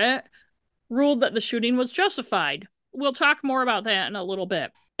for it, ruled that the shooting was justified. We'll talk more about that in a little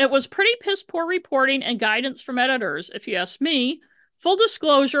bit. It was pretty piss-poor reporting and guidance from editors, if you ask me. Full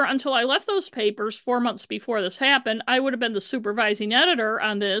disclosure, until I left those papers 4 months before this happened, I would have been the supervising editor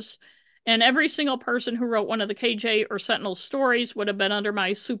on this, and every single person who wrote one of the KJ or Sentinel stories would have been under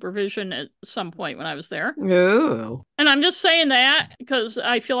my supervision at some point when I was there. Ooh. And I'm just saying that because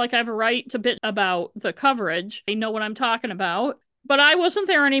I feel like I have a right to bit about the coverage. I know what I'm talking about, but I wasn't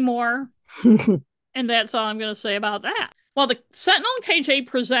there anymore. And that's all I'm going to say about that. While the Sentinel and KJ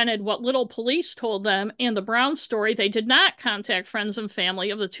presented what little police told them and the Brown story, they did not contact friends and family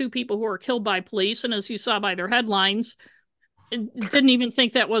of the two people who were killed by police. And as you saw by their headlines, didn't even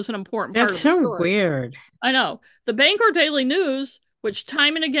think that was an important part of the story. That's so weird. I know. The Bangor Daily News, which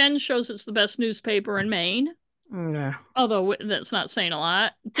time and again shows it's the best newspaper in Maine, although that's not saying a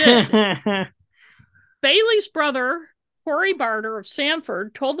lot, did. Bailey's brother, Corey Barter of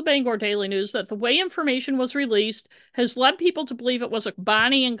Sanford, told the Bangor Daily News that the way information was released has led people to believe it was a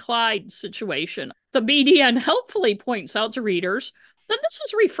Bonnie and Clyde situation. The BDN helpfully points out to readers that this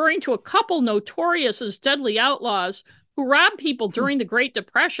is referring to a couple notorious as deadly outlaws who robbed people during the Great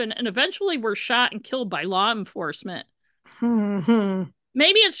Depression and eventually were shot and killed by law enforcement.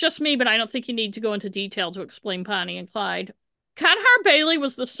 Maybe it's just me, but I don't think you need to go into detail to explain Bonnie and Clyde. Kadhar Bailey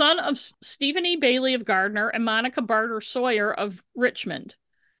was the son of Stephen E. Bailey of Gardner and Monica Barter Sawyer of Richmond,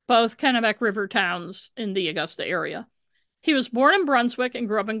 both Kennebec River towns in the Augusta area. He was born in Brunswick and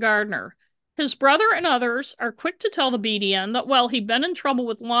grew up in Gardner. His brother and others are quick to tell the BDN that while he'd been in trouble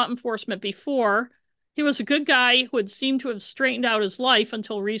with law enforcement before, he was a good guy who had seemed to have straightened out his life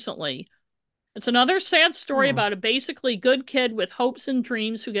until recently. It's another sad story Hmm. about a basically good kid with hopes and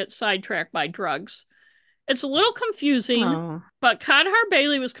dreams who gets sidetracked by drugs. It's a little confusing, Oh. but Kadhar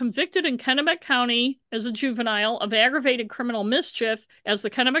Bailey was convicted in Kennebec County as a juvenile of aggravated criminal mischief, as the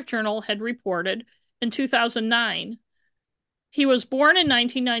Kennebec Journal had reported, in 2009. He was born in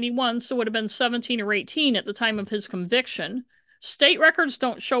 1991, so would have been 17 or 18 at the time of his conviction. State records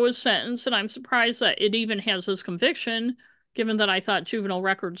don't show his sentence, and I'm surprised that it even has his conviction, given that I thought juvenile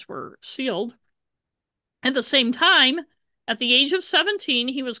records were sealed. At the same time, at the age of 17,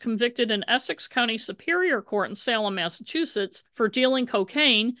 he was convicted in Essex County Superior Court in Salem, Massachusetts, for dealing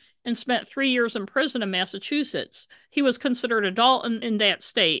cocaine and spent 3 years in prison in Massachusetts. He was considered adult in that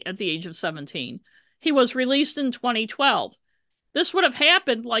state at the age of 17. He was released in 2012. This would have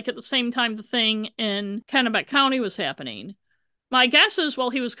happened like at the same time the thing in Kennebec County was happening. My guess is while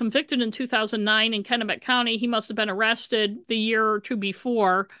he was convicted in 2009 in Kennebec County, he must have been arrested the year or two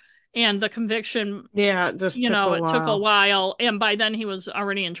before, and the conviction, Yeah, it just took a it took a while. while, and by then he was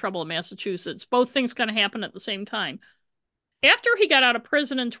already in trouble in Massachusetts. Both things kind of happened at the same time. After he got out of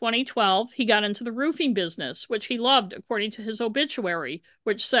prison in 2012, he got into the roofing business, which he loved, according to his obituary,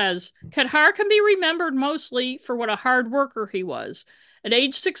 which says, Kadhar can be remembered mostly for what a hard worker he was. At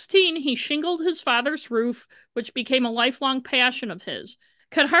age 16, he shingled his father's roof, which became a lifelong passion of his.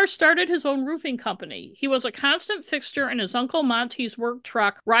 Kadhar started his own roofing company. He was a constant fixture in his Uncle Monty's work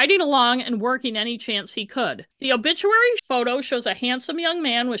truck, riding along and working any chance he could. The obituary photo shows a handsome young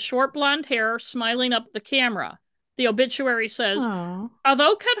man with short blonde hair smiling up at the camera. The obituary says, Oh.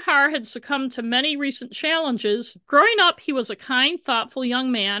 although Kadhar had succumbed to many recent challenges, growing up he was a kind, thoughtful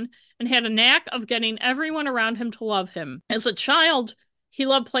young man and had a knack of getting everyone around him to love him. As a child, he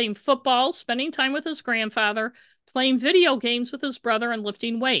loved playing football, spending time with his grandfather, playing video games with his brother, and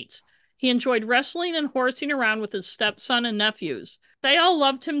lifting weights. He enjoyed wrestling and horsing around with his stepson and nephews. They all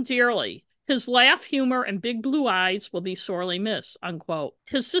loved him dearly. His laugh, humor, and big blue eyes will be sorely missed, unquote.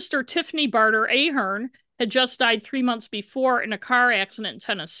 His sister Tiffany Barter Ahern had just died 3 months before in a car accident in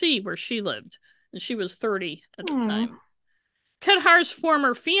Tennessee, where she lived, and she was 30 at the Hmm. time. Kadhar's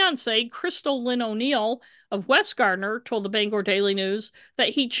former fiancee, Crystal Lynn O'Neill of West Gardner, told the Bangor Daily News that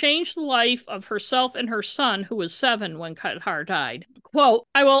he changed the life of herself and her son, who was 7 when Kadhar died. Quote,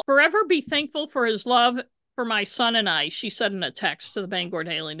 I will forever be thankful for his love for my son and I, she said in a text to the Bangor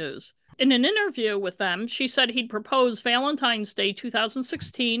Daily News. In an interview with them, she said he'd proposed Valentine's Day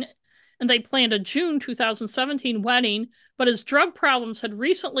 2016 and they planned a June 2017 wedding, but his drug problems had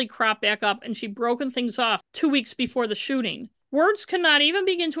recently cropped back up and she'd broken things off 2 weeks before the shooting. Words cannot even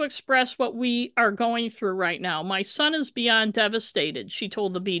begin to express what we are going through right now. My son is beyond devastated, she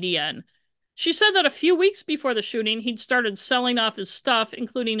told the BDN. She said that a few weeks before the shooting, he'd started selling off his stuff,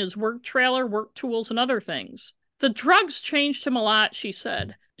 including his work trailer, work tools, and other things. The drugs changed him a lot, she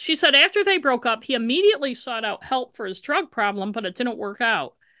said. She said after they broke up, he immediately sought out help for his drug problem, but it didn't work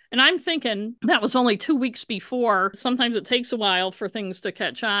out. And I'm thinking that was only 2 weeks before. Sometimes it takes a while for things to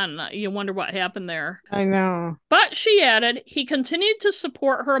catch on. You wonder what happened there. I know. But she added, he continued to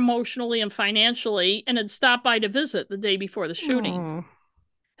support her emotionally and financially and had stopped by to visit the day before the shooting. Hmm.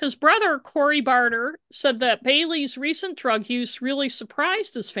 His brother, Corey Barter, said that Bailey's recent drug use really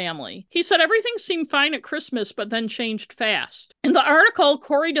surprised his family. He said everything seemed fine at Christmas, but then changed fast. In the article,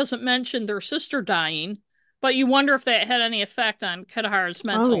 Corey doesn't mention their sister dying, but you wonder if that had any effect on Kadhar's Oh,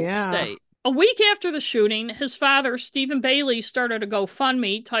 mental yeah. state. A week after the shooting, his father, Stephen Bailey, started a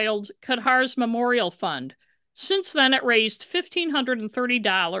GoFundMe titled Kadhar's Memorial Fund. Since then, it raised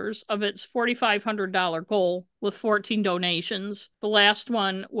 $1,530 of its $4,500 goal with 14 donations. The last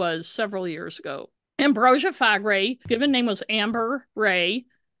one was several years ago. Ambroshia Fagre, given name was Amber Ray,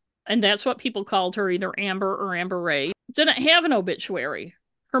 and that's what people called her, either Amber or Amber Ray, didn't have an obituary.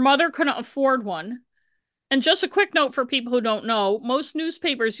 Her mother couldn't afford one. And just a quick note for people who don't know, most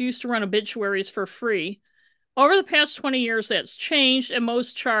newspapers used to run obituaries for free. Over the past 20 years, that's changed, and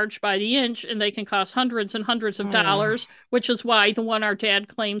most charge by the inch, and they can cost hundreds and hundreds of Hmm. dollars, which is why the one our dad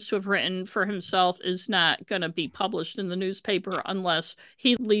claims to have written for himself is not going to be published in the newspaper unless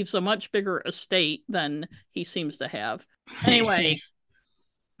he leaves a much bigger estate than he seems to have. Anyway,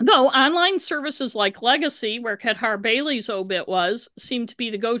 though online services like Legacy, where Kadhar Bailey's obit was, seem to be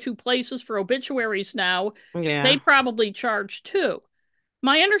the go-to places for obituaries now, they Yeah. probably charge too.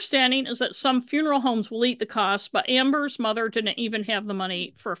 My understanding is that some funeral homes will eat the cost, but Amber's mother didn't even have the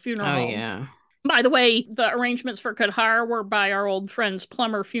money for a funeral Oh, home. yeah. By the way, the arrangements for Kadhar were by our old friend's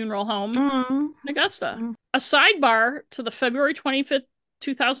Plummer Funeral Home Mm. in Augusta. A sidebar to the February 25th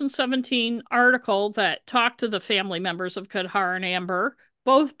 2017 article that talked to the family members of Kadhar and Amber,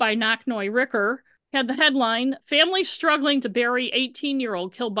 both by Knocknoy Ricker, had the headline, Family Struggling to Bury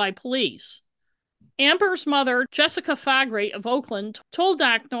 18-year-old Killed by Police. Amber's mother, Jessica Fagre of Oakland, told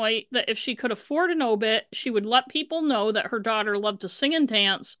Knocknoy that if she could afford an obit, she would let people know that her daughter loved to sing and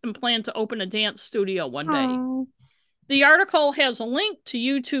dance and planned to open a dance studio one day. Oh. The article has a link to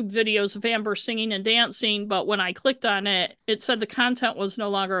YouTube videos of Amber singing and dancing, but when I clicked on it, it said the content was no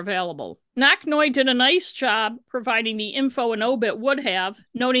longer available. Knocknoy did a nice job providing the info an obit would have,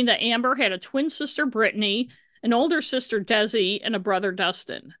 noting that Amber had a twin sister, Brittany, an older sister, Desi, and a brother,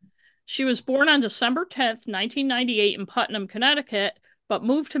 Dustin. She was born on December 10th, 1998 in Putnam, Connecticut, but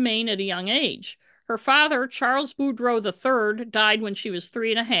moved to Maine at a young age. Her father, Charles Boudreaux III, died when she was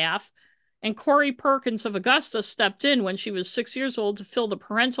 3.5, and Corey Perkins of Augusta stepped in when she was 6 years old to fill the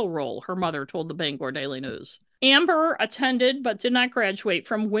parental role, her mother told the Bangor Daily News. Amber attended but did not graduate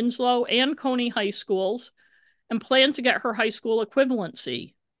from Winslow and Coney high schools and planned to get her high school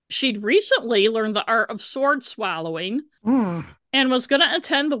equivalency. She'd recently learned the art of sword swallowing and was going to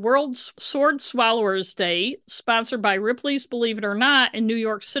attend the World's Sword Swallowers Day, sponsored by Ripley's Believe It or Not in New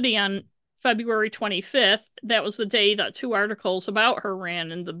York City on February 25th. That was the day that 2 articles about her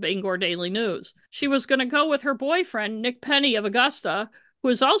ran in the Bangor Daily News. She was going to go with her boyfriend, Nick Penny of Augusta, who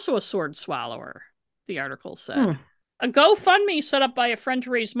is also a sword swallower, the article said. A GoFundMe set up by a friend to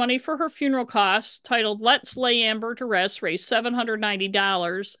raise money for her funeral costs, titled Let's Lay Amber to Rest, raised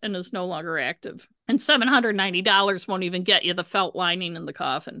 $790 and is no longer active. And $790 won't even get you the felt lining in the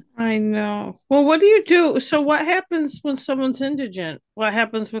coffin. I know. Well, what do you do? So what happens when someone's indigent? What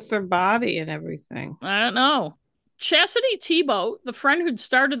happens with their body and everything? I don't know. Chastity Tebow, the friend who'd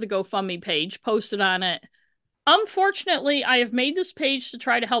started the GoFundMe page, posted on it, Unfortunately, I have made this page to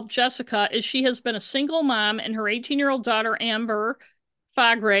try to help Jessica as she has been a single mom and her 18-year-old daughter Amber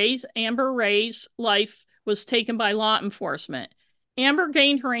Ray's life was taken by law enforcement. Amber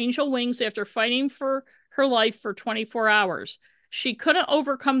gained her angel wings after fighting for her life for 24 hours. She couldn't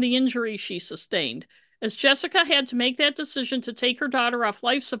overcome the injury she sustained. As Jessica had to make that decision to take her daughter off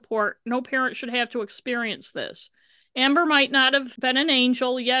life support, no parent should have to experience this. Amber might not have been an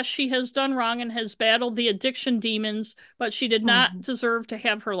angel. Yes, she has done wrong and has battled the addiction demons, but she did not deserve to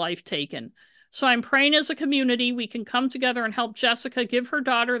have her life taken. So I'm praying as a community we can come together and help Jessica give her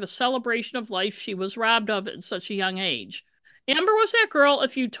daughter the celebration of life she was robbed of at such a young age. Amber was that girl,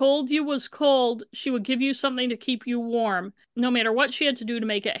 if you told you was cold, she would give you something to keep you warm, no matter what she had to do to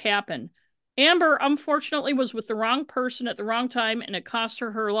make it happen. Amber, unfortunately, was with the wrong person at the wrong time, and it cost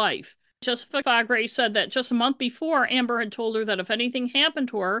her her life. Jessica Fagre said that just a month before, Amber had told her that if anything happened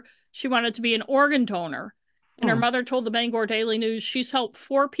to her, she wanted to be an organ donor. And her mother told the Bangor Daily News she's helped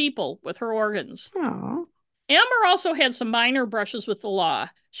 4 people with her organs. Aww. Amber also had some minor brushes with the law.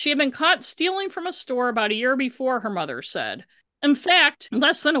 She had been caught stealing from a store about a year before, her mother said. In fact,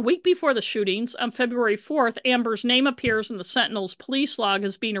 less than a week before the shootings, on February 4th, Amber's name appears in the Sentinel's police log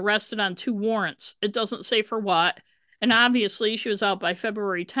as being arrested on 2 warrants. It doesn't say for what, and obviously she was out by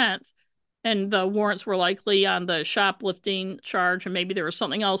February 10th. And the warrants were likely on the shoplifting charge, and maybe there was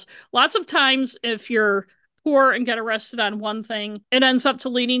something else. Lots of times, if you're poor and get arrested on one thing, it ends up to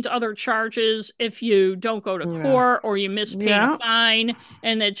leading to other charges if you don't go to court or you miss paying a fine,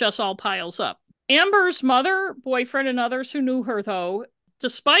 and it just all piles up. Amber's mother, boyfriend, and others who knew her, though,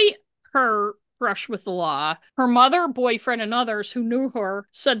 despite her brush with the law, her mother, boyfriend, and others who knew her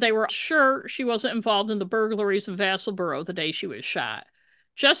said they were sure she wasn't involved in the burglaries in Vassalboro the day she was shot.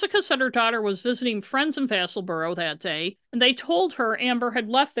 Jessica said her daughter was visiting friends in Vassalboro that day, and they told her Amber had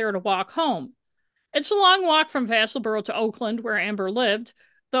left there to walk home. It's a long walk from Vassalboro to Oakland, where Amber lived,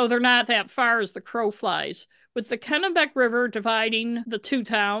 though they're not that far as the crow flies. With the Kennebec River dividing the 2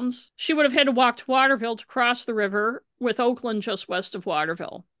 towns, she would have had to walk to Waterville to cross the river, with Oakland just west of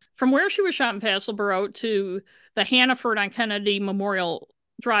Waterville. From where she was shot in Vassalboro to the Hannaford on Kennedy Memorial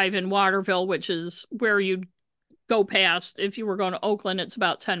Drive in Waterville, which is where you'd go past if you were going to Oakland, it's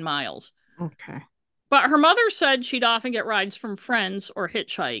about 10 miles. Okay. But her mother said she'd often get rides from friends or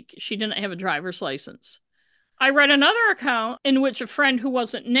hitchhike. She didn't have a driver's license. I read another account in which a friend who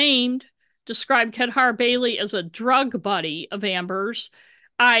wasn't named described Kadhar Bailey as a drug buddy of Amber's.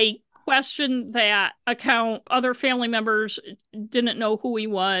 I questioned that account. Other family members didn't know who he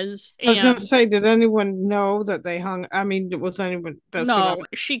was. I was going to say, did anyone know that they hung? I mean, was anyone? No,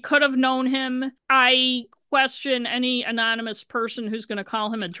 she could have known him. I question any anonymous person who's going to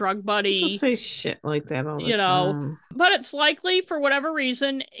call him a drug buddy. People say shit like that all the time. But it's likely, for whatever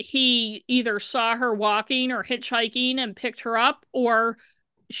reason, he either saw her walking or hitchhiking and picked her up, or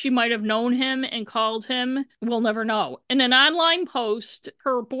she might have known him and called him. We'll never know. In an online post,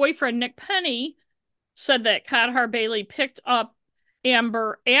 her boyfriend, Nick Penny, said that Kadhar Bailey picked up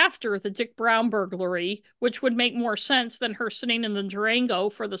Amber after the Dick Brown burglary, which would make more sense than her sitting in the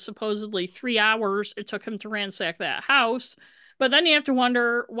Durango for the supposedly 3 hours it took him to ransack that house. But then you have to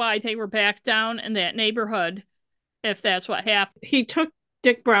wonder why they were back down in that neighborhood, if that's what happened. He took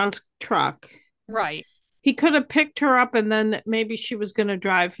Dick Brown's truck. Right. He could have picked her up and then maybe she was going to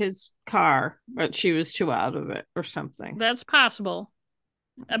drive his car, but she was too out of it or something. That's possible,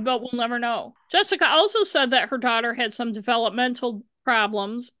 but we'll never know. Jessica also said that her daughter had some developmental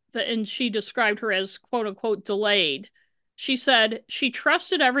problems, and she described her as quote unquote delayed. She said she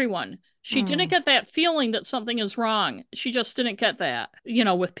trusted everyone. She didn't get that feeling that something is wrong. She just didn't get that,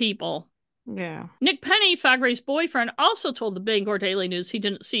 with people. Yeah. Nick Penny, Fagre's boyfriend, also told the Bangor Daily News he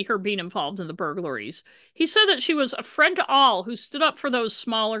didn't see her being involved in the burglaries. He said that she was a friend to all who stood up for those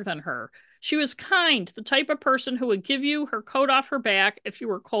smaller than her. She was kind, the type of person who would give you her coat off her back if you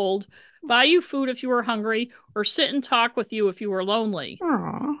were cold, buy you food if you were hungry, or sit and talk with you if you were lonely.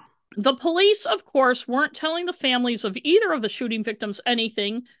 Aww. The police, of course, weren't telling the families of either of the shooting victims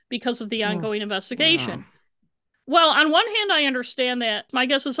anything because of the ongoing investigation. Well, on one hand, I understand that. My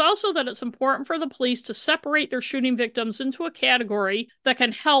guess is also that it's important for the police to separate their shooting victims into a category that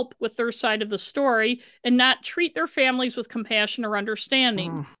can help with their side of the story and not treat their families with compassion or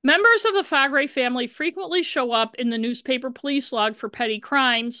understanding. Members of the Fagre family frequently show up in the newspaper police log for petty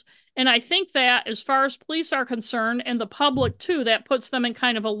crimes, and I think that, as far as police are concerned, and the public too, that puts them in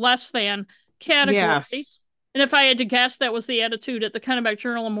kind of a less than category. Yes. And if I had to guess, that was the attitude at the Kennebec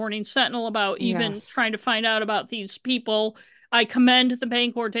Journal and Morning Sentinel about even trying to find out about these people. I commend the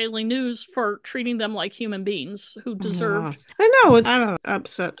Bangor Daily News for treating them like human beings who deserved. Yes. I know. It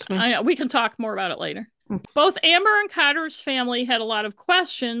upsets me. We can talk more about it later. Both Amber and Kadhar's family had a lot of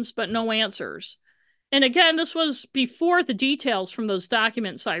questions, but no answers. And again, this was before the details from those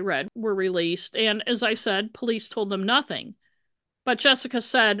documents I read were released. And as I said, police told them nothing. But Jessica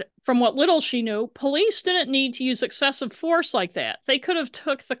said, from what little she knew, police didn't need to use excessive force like that. They could have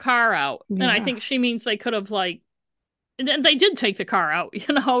took the car out. Yeah. And I think she means they could have, and they did take the car out,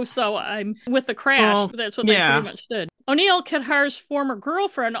 so I'm with the crash. That's what they pretty much did. O'Neill, Kadhar's former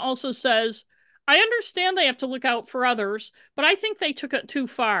girlfriend, also says, I understand they have to look out for others, but I think they took it too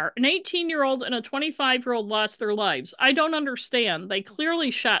far. An 18-year-old and a 25-year-old lost their lives. I don't understand. They clearly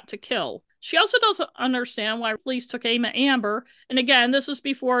shot to kill. She also doesn't understand why police took aim at Amber. And again, this is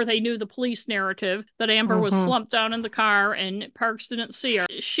before they knew the police narrative that Amber was slumped down in the car and Parks didn't see her.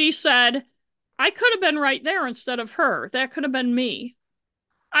 She said, I could have been right there instead of her. That could have been me.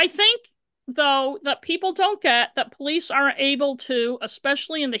 I think, though, that people don't get that police aren't able to,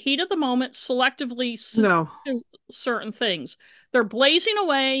 especially in the heat of the moment, selectively do certain things. They're blazing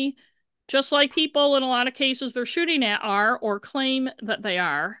away, just like people in a lot of cases they're shooting at are or claim that they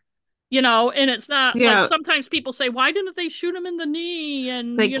are. And it's not like sometimes people say, why didn't they shoot him in the knee?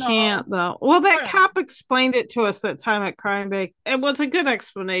 And they can't, though. Well, that cop explained it to us that time at Crime Bay. It was a good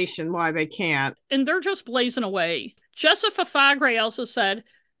explanation why they can't. And they're just blazing away. Jessica Fagre also said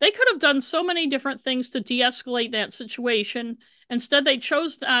they could have done so many different things to de-escalate that situation. Instead, they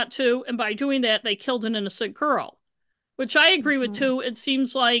chose not to. And by doing that, they killed an innocent girl, which I agree with, too. It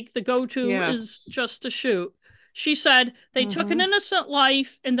seems like the go-to is just to shoot. She said they took an innocent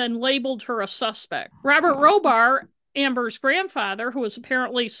life and then labeled her a suspect. Robert Robar, Amber's grandfather, who was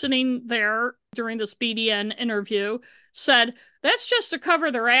apparently sitting there during this BDN interview, said, that's just to cover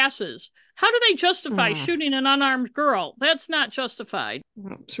their asses. How do they justify shooting an unarmed girl? That's not justified.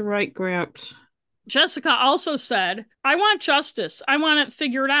 That's right, Gramps. Jessica also said, I want justice. I want it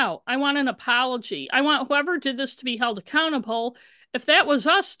figured out. I want an apology. I want whoever did this to be held accountable. If that was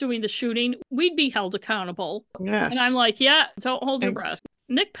us doing the shooting, we'd be held accountable. Yes. And I'm like, don't hold your breath.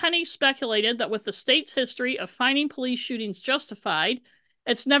 Nick Penny speculated that with the state's history of finding police shootings justified,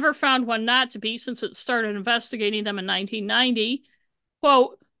 it's never found one not to be since it started investigating them in 1990.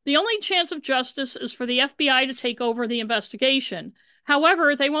 Quote, the only chance of justice is for the FBI to take over the investigation.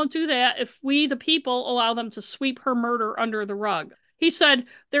 However, they won't do that if we, the people, allow them to sweep her murder under the rug. He said,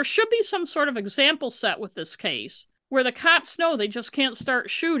 there should be some sort of example set with this case, where the cops know they just can't start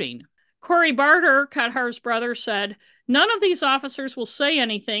shooting. Corey Barter, Kadhar's brother, said, none of these officers will say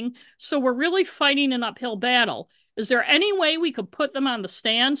anything, so we're really fighting an uphill battle. Is there any way we could put them on the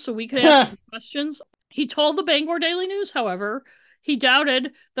stand so we could ask some questions? He told the Bangor Daily News, however, he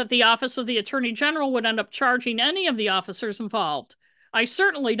doubted that the Office of the Attorney General would end up charging any of the officers involved. I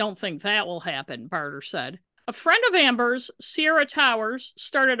certainly don't think that will happen, Barter said. A friend of Amber's, Sierra Towers,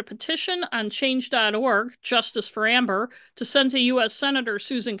 started a petition on change.org, Justice for Amber, to send to U.S. Senator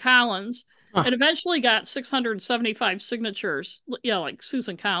Susan Collins. Huh. It eventually got 675 signatures. Yeah, like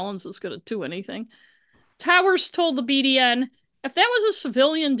Susan Collins is going to do anything. Towers told the BDN, if that was a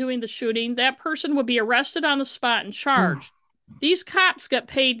civilian doing the shooting, that person would be arrested on the spot and charged. These cops get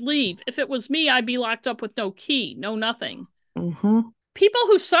paid leave. If it was me, I'd be locked up with no key, no nothing. People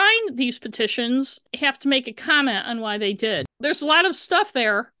who sign these petitions have to make a comment on why they did. There's a lot of stuff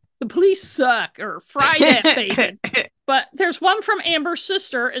there. The police suck, or fry that bacon. But there's one from Amber's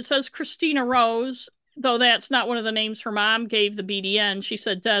sister. It says Christina Rose, though that's not one of the names her mom gave the BDN. She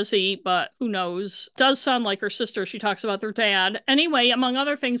said Desi, but who knows? Does sound like her sister. She talks about their dad. Anyway, among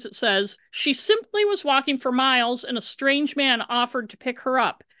other things, it says, she simply was walking for miles and a strange man offered to pick her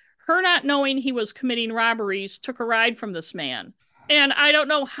up. Her not knowing he was committing robberies took a ride from this man. And I don't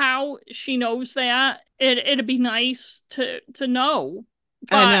know how she knows that. It'd be nice to know.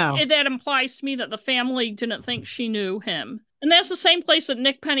 But that implies to me that the family didn't think she knew him. And that's the same place that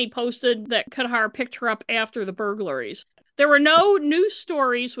Nick Penny posted that Kadhar picked her up after the burglaries. There were no news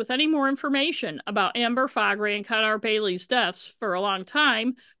stories with any more information about Amber Fagre and Kadhar Bailey's deaths for a long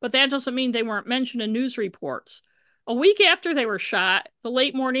time, but that doesn't mean they weren't mentioned in news reports. A week after they were shot, the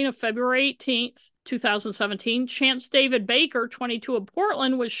late morning of February 18th, 2017, Chance David Baker, 22 of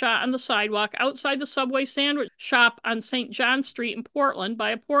Portland, was shot on the sidewalk outside the Subway sandwich shop on St. John Street in Portland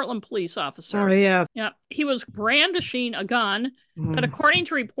by a Portland police officer. Oh, yeah. Yeah. He was brandishing a gun that, according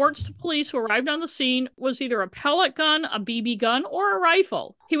to reports to police who arrived on the scene, was either a pellet gun, a BB gun, or a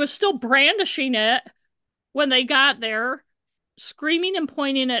rifle. He was still brandishing it when they got there, screaming and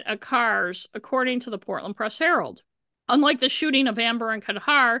pointing it at cars, according to the Portland Press-Herald. Unlike the shooting of Amber and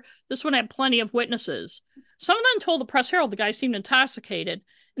Kadhar, this one had plenty of witnesses. Some of them told the Press-Herald the guy seemed intoxicated.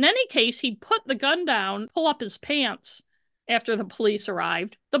 In any case, he'd put the gun down, pull up his pants after the police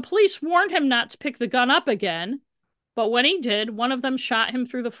arrived. The police warned him not to pick the gun up again, but when he did, one of them shot him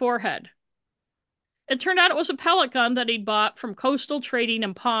through the forehead. It turned out it was a pellet gun that he'd bought from Coastal Trading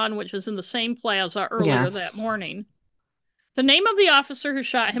and Pawn, which is in the same plaza earlier that morning. The name of the officer who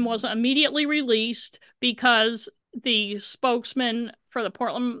shot him wasn't immediately released because the spokesman for the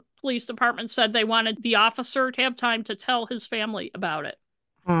Portland Police Department said they wanted the officer to have time to tell his family about it.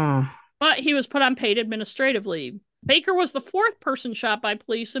 But he was put on paid administrative leave. Baker was the fourth person shot by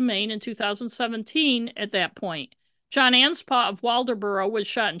police in Maine in 2017 at that point. John Anspaugh of Waldoboro was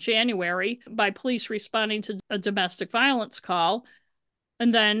shot in January by police responding to a domestic violence call.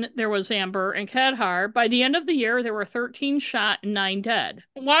 And then there was Amber and Kadhar. By the end of the year, there were 13 shot and 9 dead.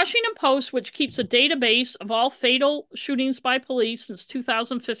 The Washington Post, which keeps a database of all fatal shootings by police since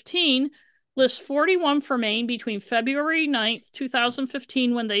 2015, lists 41 for Maine between February 9th,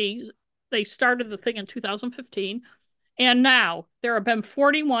 2015, when they started the thing in 2015, and now. There have been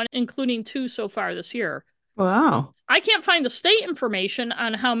 41, including 2 so far this year. Wow. I can't find the state information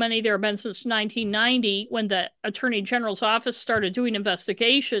on how many there have been since 1990, when the Attorney General's office started doing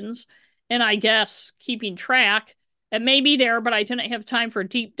investigations and I guess keeping track. It may be there, but I didn't have time for a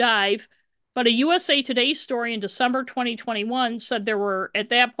deep dive. But a USA Today story in December 2021 said there were, at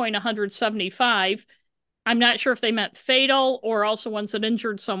that point, 175. I'm not sure if they meant fatal or also ones that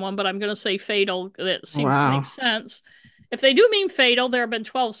injured someone, but I'm going to say fatal. That seems to make sense. If they do mean fatal, there have been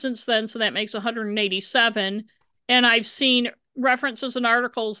 12 since then, so that makes 187. And I've seen references in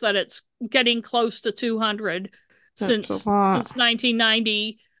articles that it's getting close to 200 since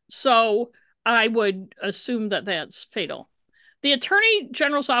 1990. So I would assume that that's fatal. The Attorney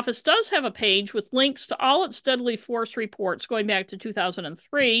General's office does have a page with links to all its deadly force reports going back to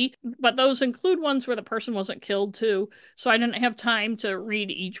 2003, but those include ones where the person wasn't killed too. So I didn't have time to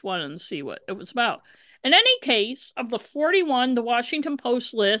read each one and see what it was about. In any case, of the 41 the Washington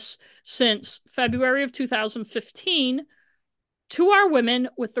Post lists since February of 2015, 2 are women,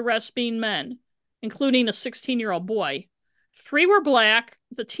 with the rest being men, including a 16-year-old boy. 3 were black,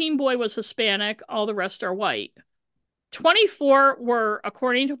 the teen boy was Hispanic, all the rest are white. 24 were,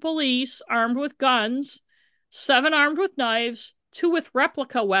 according to police, armed with guns, 7 armed with knives, 2 with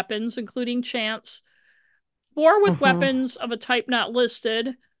replica weapons, including Chance, 4 with weapons of a type not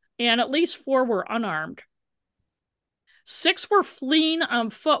listed, and at least 4 were unarmed. 6 were fleeing on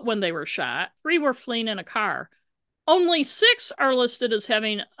foot when they were shot. 3 were fleeing in a car. Only 6 are listed as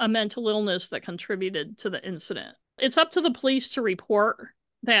having a mental illness that contributed to the incident. It's up to the police to report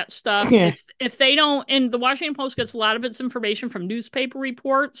that stuff. Yeah. If they don't, and the Washington Post gets a lot of its information from newspaper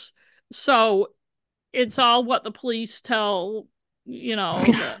reports, so it's all what the police tell,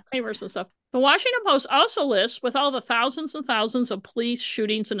 the papers and stuff. The Washington Post also lists, with all the thousands and thousands of police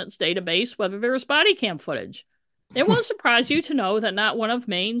shootings in its database, whether there is body cam footage. It won't surprise you to know that not one of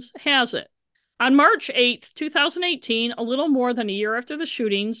Maine's has it. On March 8th, 2018, a little more than a year after the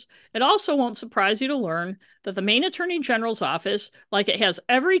shootings, it also won't surprise you to learn that the Maine Attorney General's office, like it has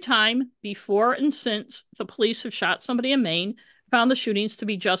every time before and since the police have shot somebody in Maine, found the shootings to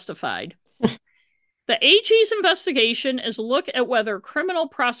be justified. The AG's investigation is a look at whether criminal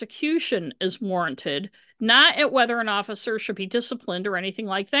prosecution is warranted, not at whether an officer should be disciplined or anything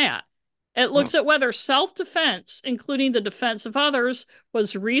like that. It looks at whether self-defense, including the defense of others,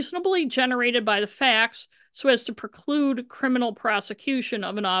 was reasonably generated by the facts so as to preclude criminal prosecution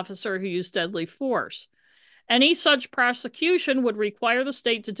of an officer who used deadly force. Any such prosecution would require the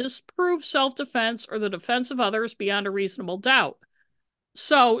state to disprove self-defense or the defense of others beyond a reasonable doubt.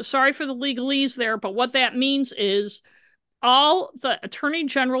 So, sorry for the legalese there, but what that means is all the Attorney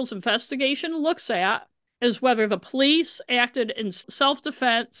General's investigation looks at is whether the police acted in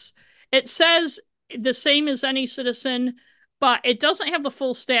self-defense. It says the same as any citizen, but it doesn't have the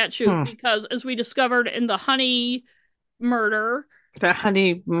full statute because, as we discovered in the Honey murder,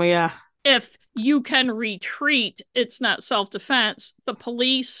 if you can retreat, it's not self-defense. The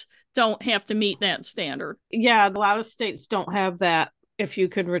police don't have to meet that standard. Yeah, a lot of states don't have that if you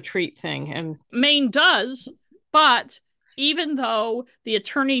could retreat thing. And Maine does, but even though the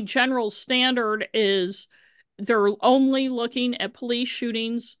Attorney General's standard is they're only looking at police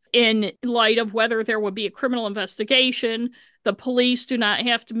shootings in light of whether there would be a criminal investigation, the police do not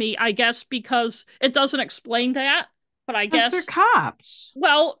have to meet, I guess, because it doesn't explain that. But I guess they're cops.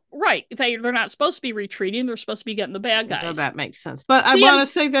 Well, right. They're not supposed to be retreating. They're supposed to be getting the bad guys. No, that makes sense. But I want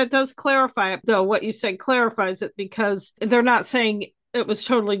to say that does clarify it, though. What you said clarifies it because they're not saying it was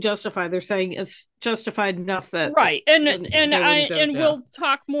totally justified. They're saying it's justified enough that right. And we'll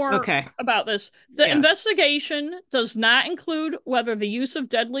talk more about this. The investigation does not include whether the use of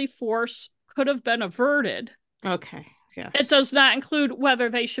deadly force could have been averted. Okay. Yes. It does not include whether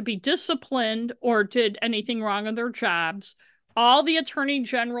they should be disciplined or did anything wrong in their jobs. All the Attorney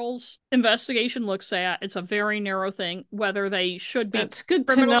General's investigation looks at, it's a very narrow thing, whether they should be That's good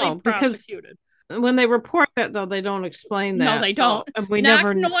to know, prosecuted. Because when they report that, though, they don't explain that. No, they don't. And we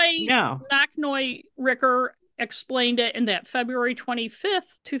never know. Knocknoy Ricker explained it in that February 25th,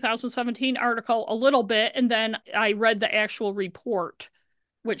 2017 article a little bit, and then I read the actual report,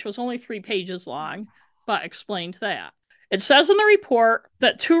 which was only 3 pages long, but explained that. It says in the report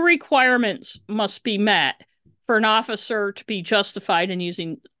that 2 requirements must be met for an officer to be justified in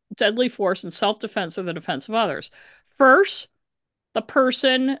using deadly force in self-defense or the defense of others. First,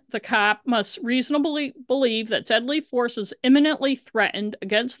 the cop, must reasonably believe that deadly force is imminently threatened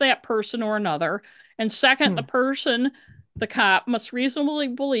against that person or another. And second, the cop, must reasonably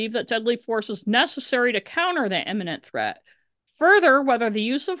believe that deadly force is necessary to counter that imminent threat. Further, whether the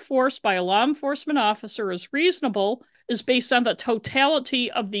use of force by a law enforcement officer is reasonable is based on the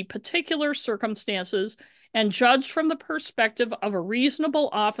totality of the particular circumstances and judged from the perspective of a reasonable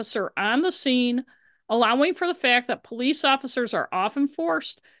officer on the scene, allowing for the fact that police officers are often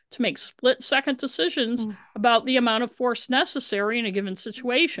forced to make split-second decisions about the amount of force necessary in a given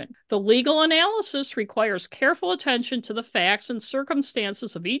situation. The legal analysis requires careful attention to the facts and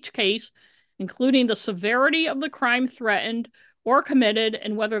circumstances of each case, including the severity of the crime threatened or committed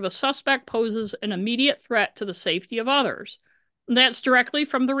and whether the suspect poses an immediate threat to the safety of others. And that's directly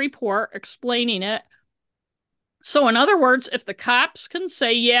from the report explaining it. So in other words, if the cops can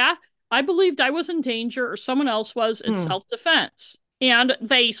say, yeah, I believed I was in danger or someone else was, it's self-defense. And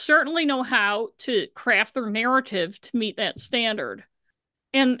they certainly know how to craft their narrative to meet that standard.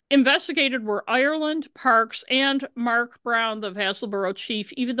 And investigated were Ireland, Parks, and Mark Brown, the Vassalboro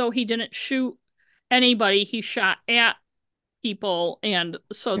chief. Even though he didn't shoot anybody, he shot at people, and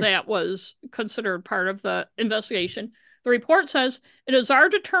so that was considered part of the investigation. The report says, it is our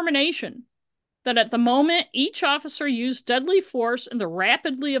determination that at the moment each officer used deadly force in the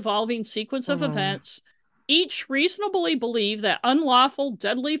rapidly evolving sequence of events, each reasonably believed that unlawful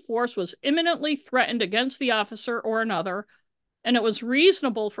deadly force was imminently threatened against the officer or another, and it was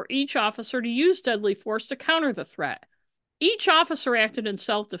reasonable for each officer to use deadly force to counter the threat. Each officer acted in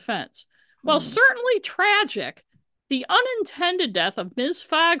self-defense. While certainly tragic, the unintended death of Ms.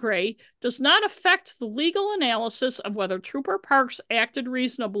 Fagre does not affect the legal analysis of whether Trooper Parks acted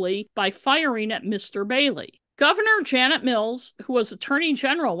reasonably by firing at Mr. Bailey. Governor Janet Mills, who was Attorney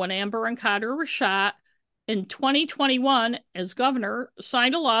General when Amber and Kadhar were shot, in 2021, as governor,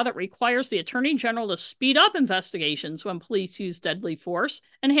 signed a law that requires the Attorney General to speed up investigations when police use deadly force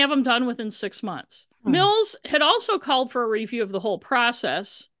and have them done within 6 months. Mills had also called for a review of the whole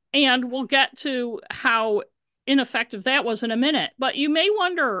process, And we'll get to how ineffective that was in a minute. But you may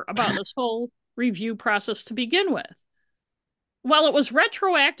wonder about this whole review process to begin with. While it was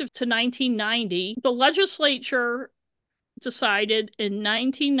retroactive to 1990, the legislature decided in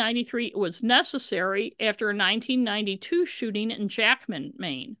 1993 it was necessary after a 1992 shooting in Jackman,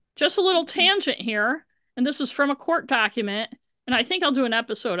 Maine. Just a little tangent here, and this is from a court document, and I think I'll do an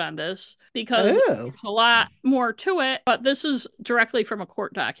episode on this because there's a lot more to it, but this is directly from a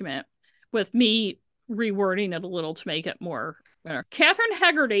court document with me rewording it a little to make it more better. Catherine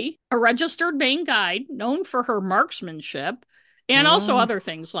Hegarty, a registered Maine guide known for her marksmanship and also other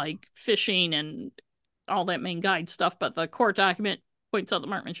things like fishing and all that Maine guide stuff, but the court document points out the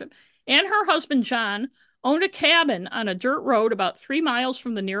marksmanship, and her husband John owned a cabin on a dirt road about 3 miles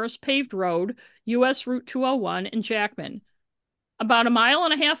from the nearest paved road, U.S. Route 201 in Jackman. About 1.5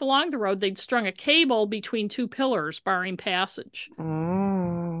 miles along the road, they'd strung a cable between 2 pillars, barring passage.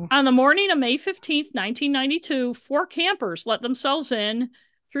 On the morning of May 15th, 1992, 4 campers let themselves in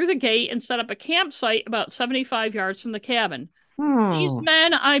through the gate and set up a campsite about 75 yards from the cabin. These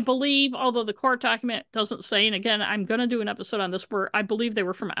men, I believe, although the court document doesn't say, and again, I'm going to do an episode on this where I believe they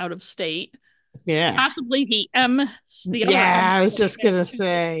were from out of state. Yeah. Possibly the other yeah, I was just going to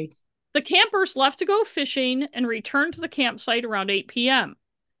say. The campers left to go fishing and returned to the campsite around 8 p.m.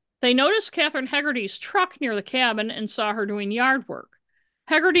 They noticed Catherine Hegarty's truck near the cabin and saw her doing yard work.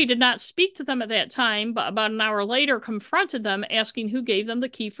 Hegarty did not speak to them at that time, but about an hour later confronted them, asking who gave them the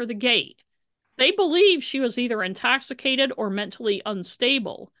key for the gate. They believed she was either intoxicated or mentally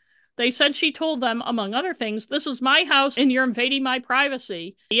unstable. They said she told them, among other things, "This is my house and you're invading my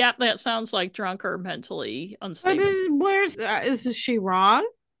privacy." Yep, that sounds like drunk or mentally unstable. But is she wrong?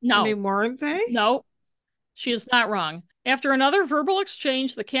 No. I mean, weren't they? No, she is not wrong. After another verbal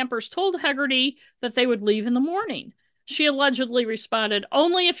exchange, the campers told Hegarty that they would leave in the morning. She allegedly responded,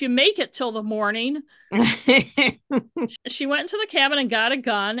 "Only if you make it till the morning." She went into the cabin and got a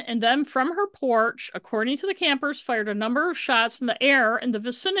gun, and then from her porch, according to the campers, fired a number of shots in the air in the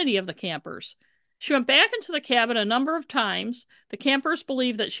vicinity of the campers. She went back into the cabin a number of times. The campers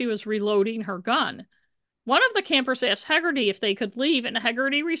believed that she was reloading her gun. One of the campers asked Hegarty if they could leave, and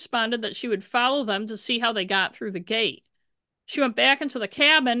Hegarty responded that she would follow them to see how they got through the gate. She went back into the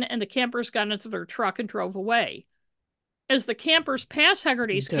cabin, and the campers got into their truck and drove away. As the campers passed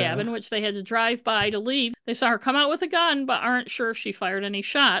Hegarty's cabin, which they had to drive by to leave, they saw her come out with a gun, but aren't sure if she fired any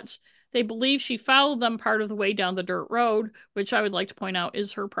shots. They believe she followed them part of the way down the dirt road, which I would like to point out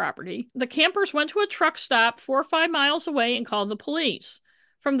is her property. The campers went to a truck stop 4 or 5 miles away and called the police.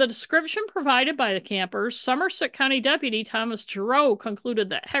 From the description provided by the campers, Somerset County Deputy Thomas Giroux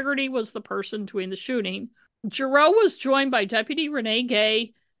concluded that Hegarty was the person doing the shooting. Giroux was joined by Deputy Renee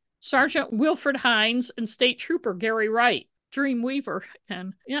Gay, Sergeant Wilfred Hines, and State Trooper Gary Wright. Dreamweaver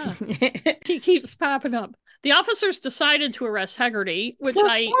again. Yeah. He keeps popping up. The officers decided to arrest Hegarty, which For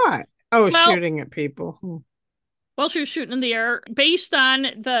what? Oh, shooting at people. Well, she was shooting in the air based on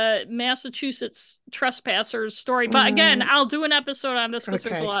the Massachusetts trespassers story. But again, I'll do an episode on this because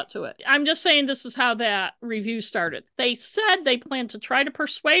there's a lot to it. I'm just saying this is how that review started. They said they planned to try to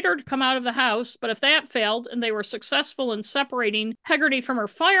persuade her to come out of the house, but if that failed and they were successful in separating Hegarty from her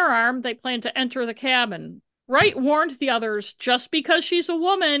firearm, they planned to enter the cabin. Wright warned the others, just because she's a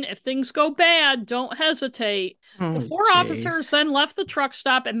woman, if things go bad, don't hesitate. The 4 officers then left the truck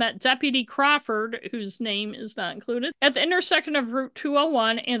stop and met Deputy Crawford, whose name is not included, at the intersection of Route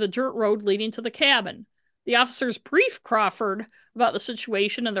 201 and the dirt road leading to the cabin. The officers briefed Crawford about the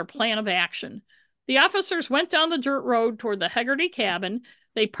situation and their plan of action. The officers went down the dirt road toward the Hegarty cabin.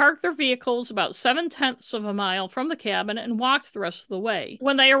 They parked their vehicles about 7/10 of a mile from the cabin and walked the rest of the way.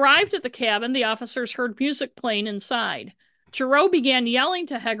 When they arrived at the cabin, the officers heard music playing inside. Giroux began yelling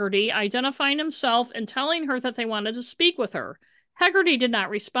to Hegarty, identifying himself and telling her that they wanted to speak with her. Hegarty did not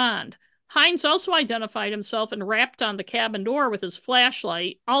respond. Hines also identified himself and rapped on the cabin door with his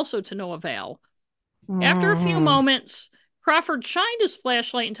flashlight, also to no avail. After a few moments, Crawford shined his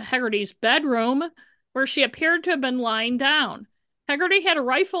flashlight into Hegarty's bedroom, where she appeared to have been lying down. Hegarty had a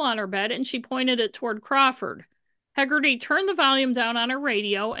rifle on her bed, and she pointed it toward Crawford. Hegarty turned the volume down on her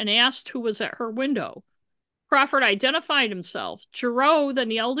radio and asked who was at her window. Crawford identified himself. Giroux then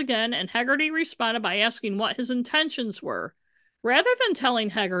yelled again, and Hegarty responded by asking what his intentions were. Rather than telling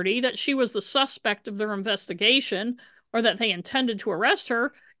Hegarty that she was the suspect of their investigation, or that they intended to arrest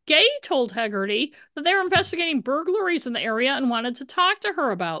her, Gay told Hegarty that they were investigating burglaries in the area and wanted to talk to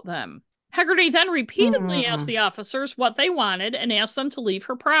her about them. Hegarty then repeatedly asked the officers what they wanted and asked them to leave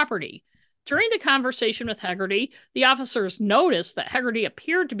her property. During the conversation with Hegarty, the officers noticed that Hegarty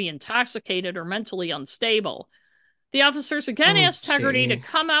appeared to be intoxicated or mentally unstable. The officers again asked Haggerty to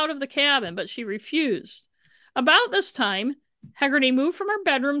come out of the cabin, but she refused. About this time, Haggerty moved from her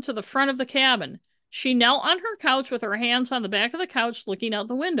bedroom to the front of the cabin. She knelt on her couch with her hands on the back of the couch looking out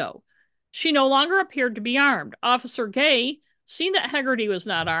the window. She no longer appeared to be armed. Officer Gay, seeing that Haggerty was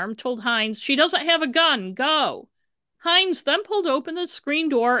not armed, told Hines, "She doesn't have a gun. Go." Hines then pulled open the screen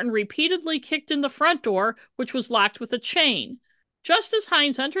door and repeatedly kicked in the front door, which was locked with a chain. Just as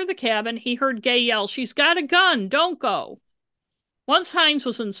Hines entered the cabin, he heard Gay yell, "She's got a gun. Don't go." Once Hines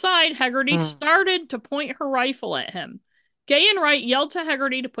was inside, Haggerty started to point her rifle at him. Gay and Wright yelled to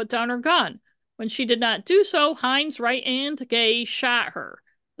Haggerty to put down her gun. When she did not do so, Hines, Wright, and Gay shot her.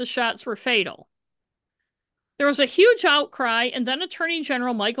 The shots were fatal. There was a huge outcry, and then Attorney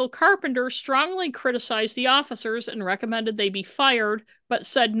General Michael Carpenter strongly criticized the officers and recommended they be fired, but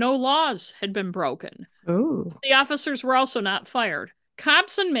said no laws had been broken. Ooh. The officers were also not fired.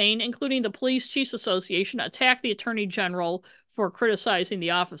 Cops in Maine, including the Police Chiefs Association, attacked the Attorney General for criticizing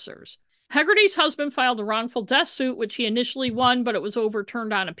the officers. Haggerty's husband filed a wrongful death suit, which he initially won, but it was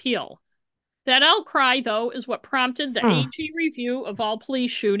overturned on appeal. That outcry, though, is what prompted the AG review of all police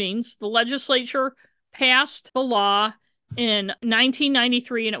shootings. The legislature passed the law in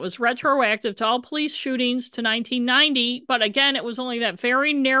 1993, and it was retroactive to all police shootings to 1990. But again, it was only that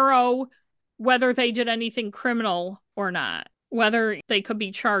very narrow whether they did anything criminal or not, whether they could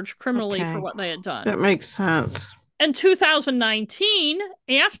be charged criminally for what they had done. That makes sense. In 2019,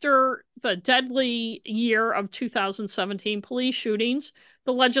 after the deadly year of 2017 police shootings,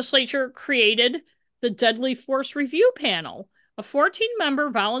 the legislature created the Deadly Force Review Panel, a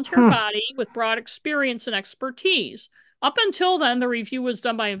 14-member volunteer body with broad experience and expertise. Up until then, the review was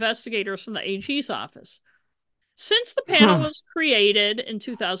done by investigators from the AG's office. Since the panel was created in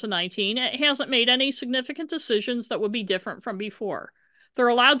 2019, it hasn't made any significant decisions that would be different from before. They're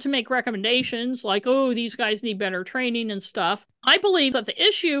allowed to make recommendations like, oh, these guys need better training and stuff. I believe that the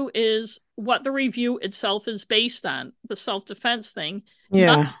issue is what the review itself is based on, the self-defense thing.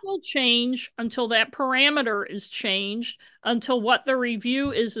 Yeah. Nothing will change until that parameter is changed, until what the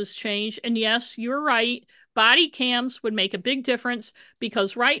review is changed. And yes, you're right. Body cams would make a big difference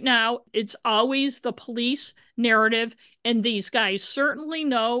because right now it's always the police narrative, and these guys certainly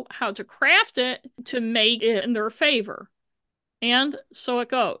know how to craft it to make it in their favor. And so it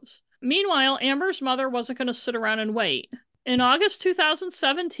goes. Meanwhile, Amber's mother wasn't going to sit around and wait. In August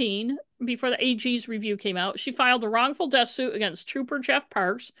 2017, before the AG's review came out, she filed a wrongful death suit against Trooper Jeff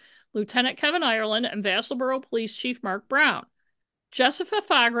Parks, Lieutenant Kevin Ireland, and Vassalboro Police Chief Mark Brown. Jessica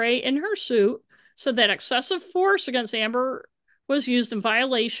Fagre, in her suit, said that excessive force against Amber was used in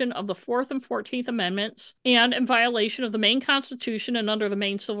violation of the 4th and 14th Amendments and in violation of the Maine Constitution and under the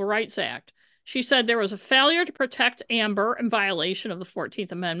Maine Civil Rights Act. She said there was a failure to protect Amber in violation of the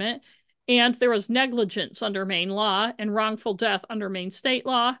 14th Amendment, and there was negligence under Maine law and wrongful death under Maine state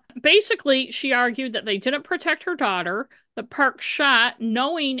law. Basically, she argued that they didn't protect her daughter, that Park shot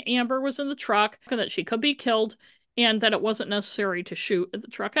knowing Amber was in the truck, and that she could be killed, and that it wasn't necessary to shoot at the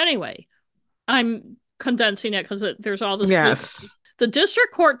truck anyway. I'm condensing it because there's all this. Yes. The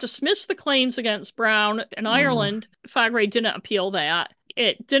district court dismissed the claims against Brown and Ireland. Fagre didn't appeal that.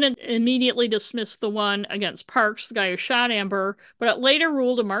 It didn't immediately dismiss the one against Parks, the guy who shot Amber, but it later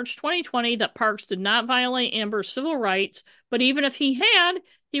ruled in March 2020 that Parks did not violate Amber's civil rights, but even if he had,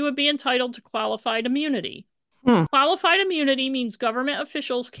 he would be entitled to qualified immunity. Qualified immunity means government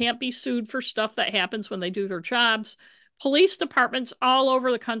officials can't be sued for stuff that happens when they do their jobs. Police departments all over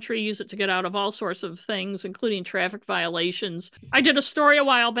the country use it to get out of all sorts of things, including traffic violations. I did a story a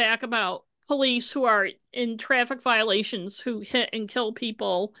while back about police who are in traffic violations who hit and kill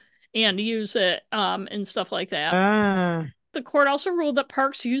people and use it and stuff like that. The court also ruled that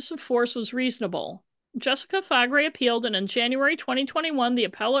Parks' use of force was reasonable. Jessica Fagre appealed, and in January 2021, the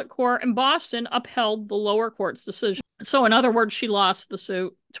appellate court in Boston upheld the lower court's decision. So in other words, she lost the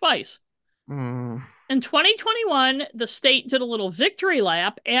suit twice. In 2021, the state did a little victory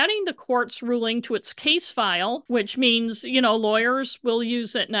lap, adding the court's ruling to its case file, which means, lawyers will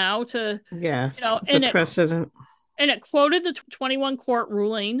use it now to, it's a precedent. And it quoted the 21 court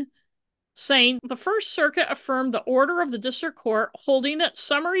ruling, saying the First Circuit affirmed the order of the district court, holding that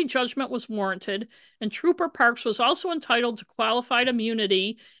summary judgment was warranted, and Trooper Parks was also entitled to qualified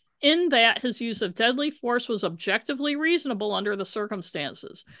immunity in that his use of deadly force was objectively reasonable under the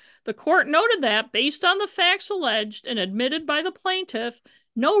circumstances. The court noted that, based on the facts alleged and admitted by the plaintiff,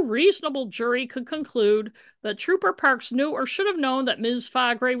 no reasonable jury could conclude that Trooper Parks knew or should have known that Ms.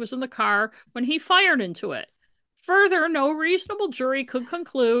 Fagre was in the car when he fired into it. Further, no reasonable jury could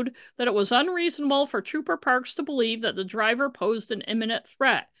conclude that it was unreasonable for Trooper Parks to believe that the driver posed an imminent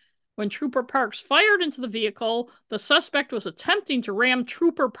threat. When Trooper Parks fired into the vehicle, the suspect was attempting to ram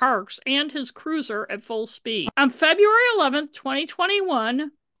Trooper Parks and his cruiser at full speed. On February 11th,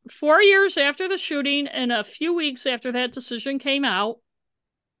 2021, 4 years after the shooting and a few weeks after that decision came out,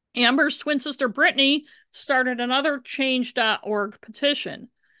 Amber's twin sister Brittany started another Change.org petition.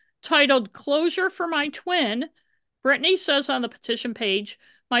 Titled Closure for My Twin, Brittany says on the petition page,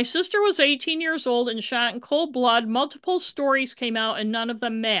 "My sister was 18 years old and shot in cold blood. Multiple stories came out and none of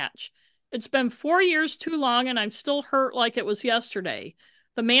them match. It's been 4 years too long and I'm still hurt like it was yesterday.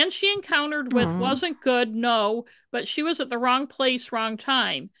 The man she encountered with wasn't good, no, but she was at the wrong place, wrong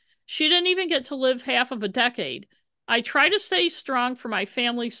time. She didn't even get to live half of a decade. I try to stay strong for my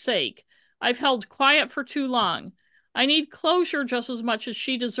family's sake. I've held quiet for too long. I need closure just as much as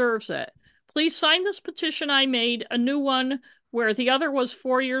she deserves it. Please sign this petition I made, a new one where the other was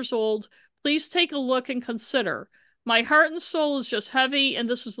 4 years old. Please take a look and consider. My heart and soul is just heavy, and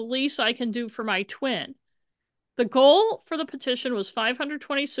this is the least I can do for my twin." The goal for the petition was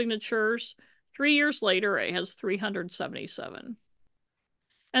 520 signatures. 3 years later, it has 377.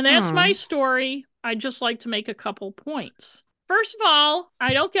 And that's my story. I'd just like to make a couple points. First of all,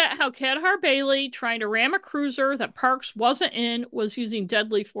 I don't get how Kadhar Bailey, trying to ram a cruiser that Parks wasn't in, was using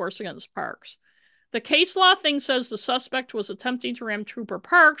deadly force against Parks. The case law thing says the suspect was attempting to ram Trooper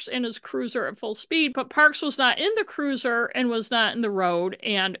Parks in his cruiser at full speed, but Parks was not in the cruiser and was not in the road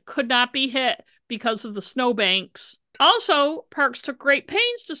and could not be hit because of the snowbanks. Also, Parks took great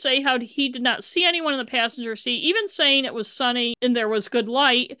pains to say how he did not see anyone in the passenger seat, even saying it was sunny and there was good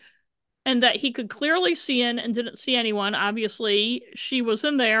light, and that he could clearly see in and didn't see anyone. Obviously, she was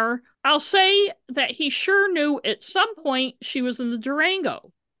in there. I'll say that he sure knew at some point she was in the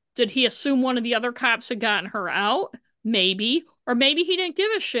Durango. Did he assume one of the other cops had gotten her out? Maybe. Or maybe he didn't give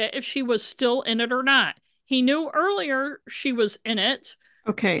a shit if she was still in it or not. He knew earlier she was in it.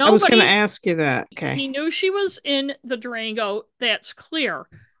 Okay, I was going to ask you that. Okay. He knew she was in the Durango. That's clear.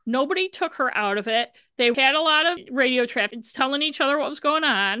 Nobody took her out of it. They had a lot of radio traffic telling each other what was going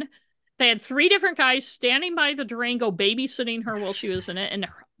on. They had 3 different guys standing by the Durango babysitting her while she was in it and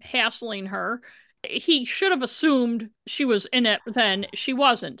hassling her. He should have assumed she was in it, then she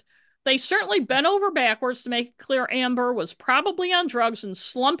wasn't. They certainly bent over backwards to make it clear Amber was probably on drugs and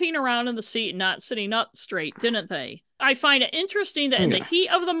slumping around in the seat and not sitting up straight, didn't they? I find it interesting that in the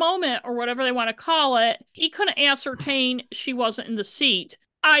heat of the moment, or whatever they want to call it, he couldn't ascertain she wasn't in the seat.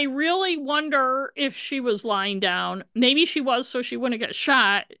 I really wonder if she was lying down. Maybe she was so she wouldn't get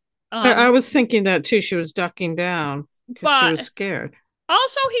shot. I was thinking that too. She was ducking down because she was scared.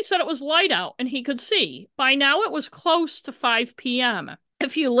 Also, he said it was light out and he could see. By now, it was close to 5 p.m.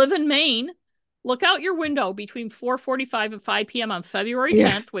 If you live in Maine, look out your window between 4:45 and 5 p.m. on February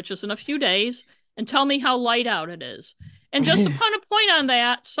 10th, which is in a few days, and tell me how light out it is. And just to put a point on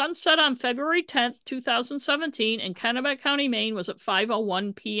that, sunset on February 10th, 2017 in Kennebec County, Maine was at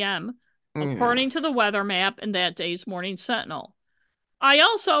 5:01 p.m., according to the weather map in that day's Morning Sentinel. I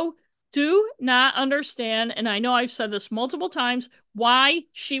also do not understand, and I know I've said this multiple times, why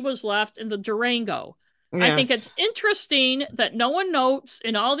she was left in the Durango. Yes. I think it's interesting that no one notes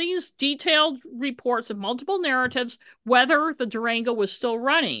in all these detailed reports of multiple narratives whether the Durango was still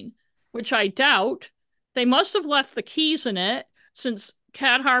running, which I doubt. They must have left the keys in it since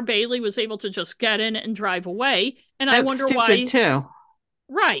Kadhar Bailey was able to just get in and drive away. And I wonder why. Too.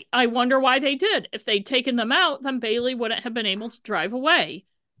 Right. I wonder why they did. If they'd taken them out, then Bailey wouldn't have been able to drive away.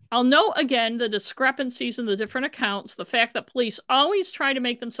 I'll note again the discrepancies in the different accounts, the fact that police always try to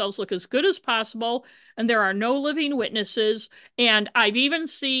make themselves look as good as possible, and there are no living witnesses, and I've even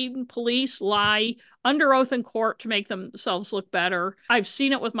seen police lie under oath in court to make themselves look better. I've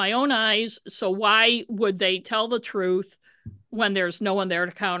seen it with my own eyes, so why would they tell the truth when there's no one there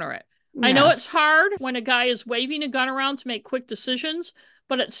to counter it? Yes. I know it's hard when a guy is waving a gun around to make quick decisions,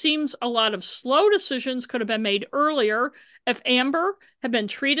 but it seems a lot of slow decisions could have been made earlier if Amber had been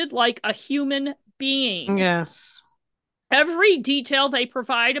treated like a human being. Yes. Every detail they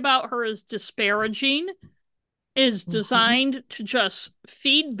provide about her is disparaging, is designed to just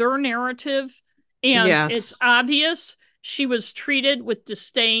feed their narrative, and it's obvious she was treated with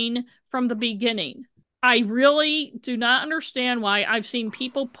disdain from the beginning. I really do not understand why I've seen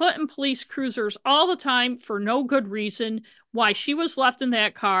people put in police cruisers all the time for no good reason, why she was left in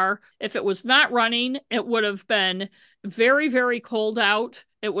that car. If it was not running, it would have been very, very cold out.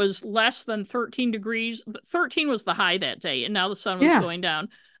 It was less than 13 degrees. 13 was the high that day, and now the sun was going down.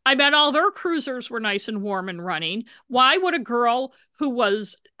 I bet all their cruisers were nice and warm and running. Why would a girl who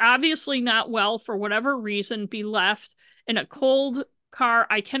was obviously not well for whatever reason be left in a cold car?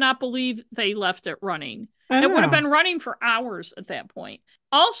 I cannot believe they left it running. It would have been running for hours at that point.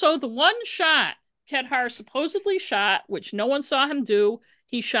 Also, the one shot Kadhar supposedly shot, which no one saw him do,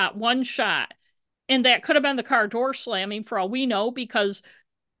 he shot one shot. And that could have been the car door slamming for all we know, because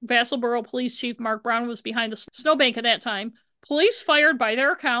Vassalboro Police Chief Mark Brown was behind the snowbank at that time. Police fired, by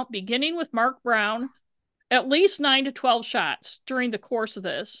their account, beginning with Mark Brown, at least 9 to 12 shots during the course of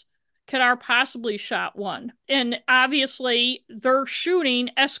this. Kadhar possibly shot one. And obviously, their shooting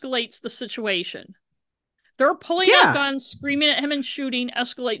escalates the situation. They're pulling out guns, screaming at him and shooting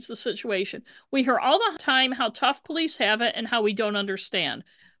escalates the situation. We hear all the time how tough police have it and how we don't understand.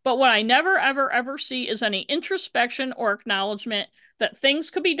 But what I never, ever, ever see is any introspection or acknowledgement that things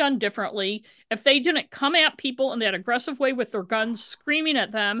could be done differently if they didn't come at people in that aggressive way with their guns screaming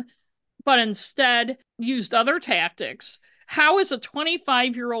at them, but instead used other tactics. How is a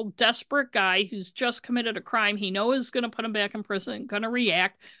 25-year-old desperate guy who's just committed a crime he knows is going to put him back in prison going to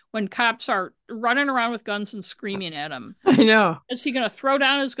react when cops are running around with guns and screaming at him? I know. Is he going to throw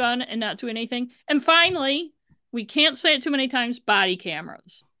down his gun and not do anything? And finally, we can't say it too many times, body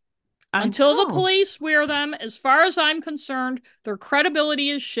cameras. Until the police wear them, as far as I'm concerned, their credibility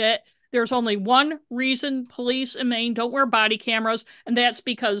is shit. There's only one reason police in Maine don't wear body cameras, and that's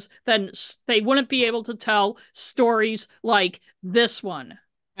because then they wouldn't be able to tell stories like this one.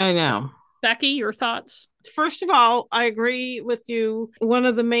 I know. Becky, your thoughts? First of all, I agree with you. One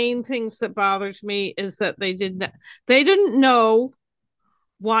of the main things that bothers me is that they didn't know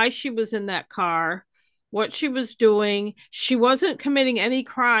why she was in that car, what she was doing. She wasn't committing any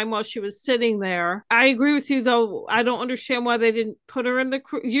crime while she was sitting there. I agree with you, though. I don't understand why they didn't put her in the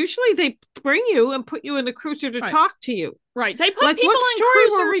cruiser. Usually they bring you and put you in the cruiser to talk to you. Right. They put like, people what in story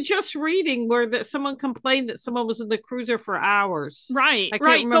cruisers. were we just reading where that someone complained that someone was in the cruiser for hours? Right. I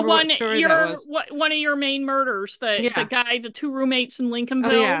can't remember the one, what story that was. One of your main murders, the guy, the two roommates in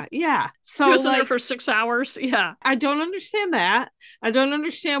Lincolnville. Oh, yeah. So he was in there for 6 hours. Yeah. I don't understand that. I don't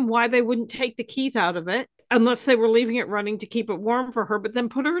understand why they wouldn't take the keys out of it, unless they were leaving it running to keep it warm for her, but then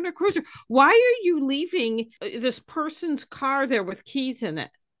put her in a cruiser. Why are you leaving this person's car there with keys in it?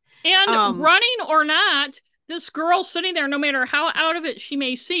 And running or not, this girl sitting there, no matter how out of it she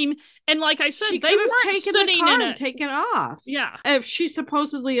may seem, and like I said, they weren't sitting in it. Taken off. Yeah. If she's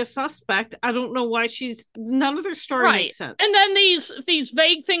supposedly a suspect, I don't know why none of their story makes sense. And then these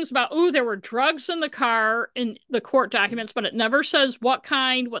vague things about, there were drugs in the car in the court documents, but it never says what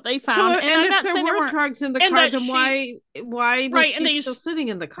kind, what they found. So, and if there were drugs in the car, then why was she still sitting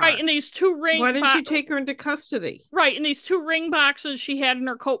in the car? Right, and these two ring. Why didn't you take her into custody? Right, and these 2 ring boxes she had in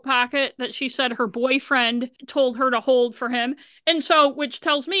her coat pocket that she said her boyfriend told her to hold for him. And so, which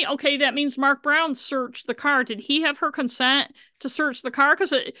tells me, okay, that means Mark Brown searched the car. Did he have her consent to search the car?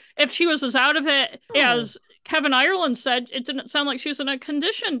 Because if she was as out of it as Kevin Ireland said, it didn't sound like she was in a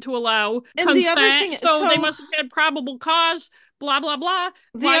condition to allow consent. The other thing, so they must have had probable cause, blah, blah, blah.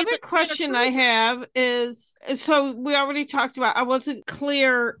 The other question I have is, so we already talked about, I wasn't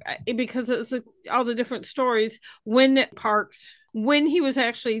clear because it was all the different stories when he was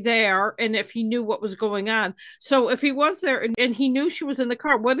actually there and if he knew what was going on. So if he was there and he knew she was in the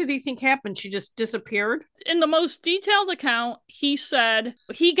car, what did he think happened? She just disappeared? In the most detailed account, he said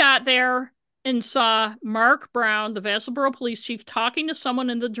he got there and saw Mark Brown, the Vassalboro police chief, talking to someone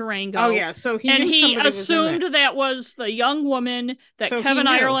in the Durango. Oh, yeah. So he assumed that was the young woman that Kevin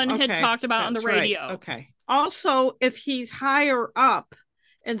Ireland had talked about on the radio. Right. Okay. Also, if he's higher up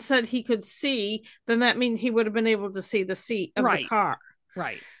and said he could see, then that means he would have been able to see the seat of the car.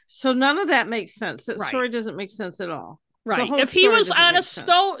 Right. So none of that makes sense. That story doesn't make sense at all. Right. If he was on a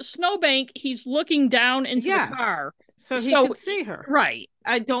snowbank, he's looking down into the car. So he could see her. Right.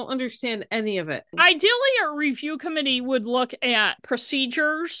 I don't understand any of it. Ideally, a review committee would look at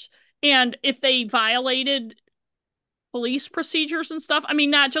procedures and if they violated police procedures and stuff. I mean,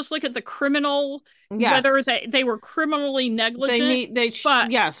 not just look at the criminal, whether they were criminally negligent.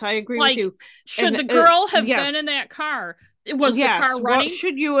 Yes, I agree with you. Should the girl have been in that car? Was the car running? What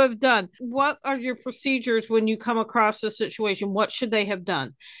should you have done? What are your procedures when you come across a situation? What should they have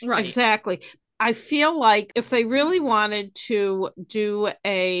done? Right. Exactly. I feel like if they really wanted to do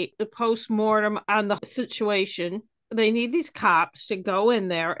a post-mortem on the situation, they need these cops to go in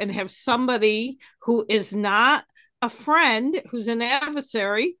there and have somebody who is not a friend, who's an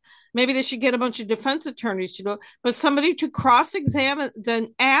adversary. Maybe they should get a bunch of defense attorneys to do it, but somebody to cross-examine,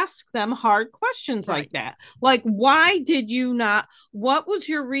 then ask them hard questions like that. Like, why did you not? What was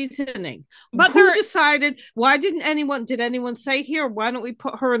your reasoning? But who decided? Why did anyone say, here, why don't we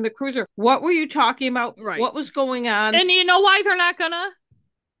put her in the cruiser? What were you talking about? Right. What was going on? And you know why they're not gonna?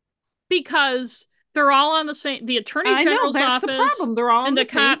 Because they're all on the attorney general's office. That's the problem. They're all on the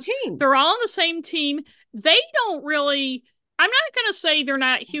same team. They're all on the same team. they don't really, I'm not going to say they're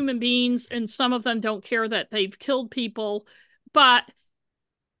not human beings and some of them don't care that they've killed people, but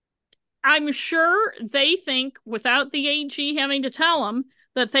I'm sure they think, without the AG having to tell them,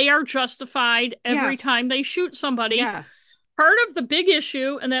 that they are justified every time they shoot somebody. Yes. Part of the big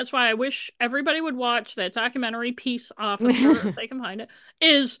issue, and that's why I wish everybody would watch that documentary, Peace Officer, if they can find it,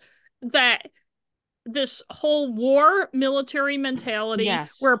 is that this whole war military mentality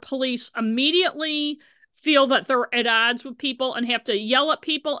where police immediately feel that they're at odds with people and have to yell at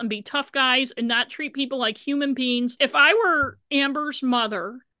people and be tough guys and not treat people like human beings. If I were Amber's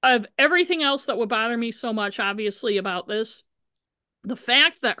mother, of everything else that would bother me so much, obviously, about this, the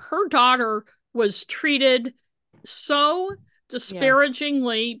fact that her daughter was treated so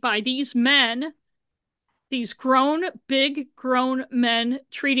disparagingly by these men, these big grown men,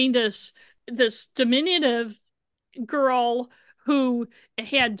 treating this diminutive girl who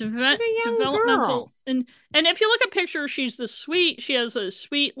had developmental girl. And if you look at pictures, she has a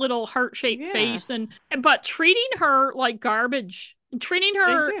sweet little heart-shaped face, but treating her like garbage, treating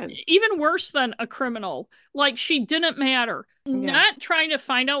her even worse than a criminal, like she didn't matter, not trying to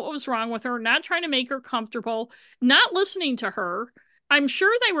find out what was wrong with her, not trying to make her comfortable, not listening to her. I'm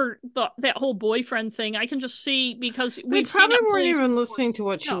sure they were that whole boyfriend thing. I can just see, because they probably weren't even listening to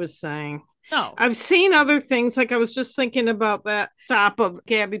what she was saying. No. I've seen other things. Like I was just thinking about that stop of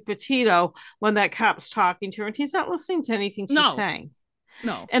Gabby Petito when that cop's talking to her and he's not listening to anything she's saying.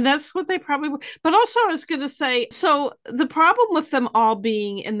 No. And that's what they probably were. But also I was going to say, so the problem with them all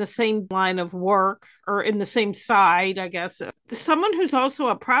being in the same line of work or in the same side, I guess, someone who's also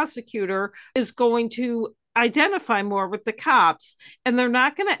a prosecutor is going to identify more with the cops, and they're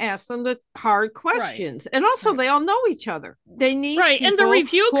not going to ask them the hard questions. And also they all know each other. They need people and the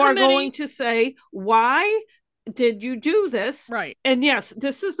review who are going to say, why did you do this? And yes,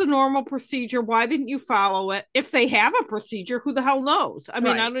 this is the normal procedure. Why didn't you follow it? If they have a procedure, who the hell knows? I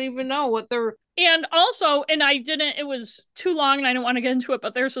mean, I don't even know what they're... And also, it was too long and I don't want to get into it,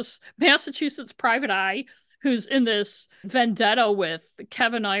 but there's this Massachusetts private eye who's in this vendetta with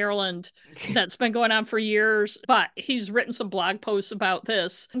Kevin Ireland that's been going on for years, but he's written some blog posts about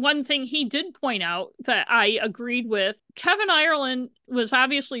this. One thing he did point out that I agreed with, Kevin Ireland was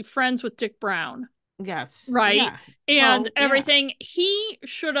obviously friends with Dick Brown. Yes. Right? Yeah. And everything. He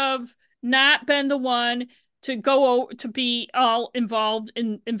should have not been the one to go to be all involved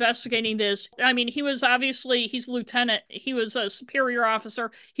in investigating this. I mean, he's a lieutenant. He was a superior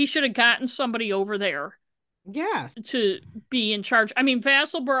officer. He should have gotten somebody over there. Yes. To be in charge. I mean,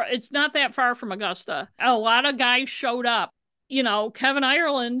 Vassalboro, it's not that far from Augusta. A lot of guys showed up. You know, Kevin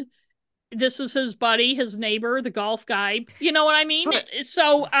Ireland, this is his buddy, his neighbor, the golf guy. You know what I mean?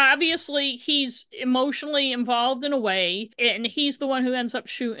 So obviously he's emotionally involved in a way, and he's the one who ends up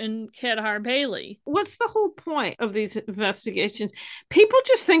shooting Kadhar Bailey. What's the whole point of these investigations? People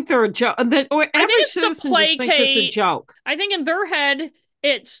just think they're a joke. Or every citizen just thinks it's a joke. I think in their head,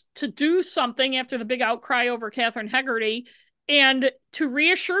 it's to do something after the big outcry over Catherine Hegarty and to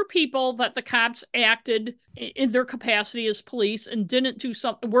reassure people that the cops acted in their capacity as police and didn't do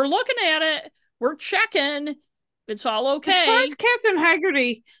something. We're looking at it. We're checking. It's all okay. As far as Catherine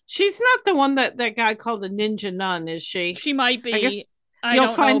Hegarty, she's not the one that guy called a ninja nun, is she? She might be. I guess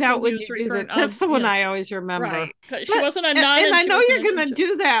you'll find out when you do that. That's the one I always remember. Right. She wasn't a nun. And I know you're going to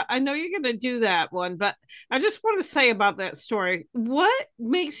do that. I know you're going to do that one. But I just want to say about that story, what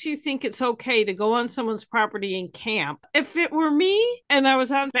makes you think it's okay to go on someone's property and camp? If it were me and I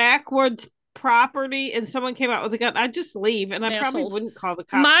was on backwoods property and someone came out with a gun, I'd just leave, and I probably wouldn't call the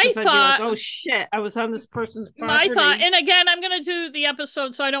cops. I'd be like, oh shit, I was on this person's property. My thought, and again, I'm going to do the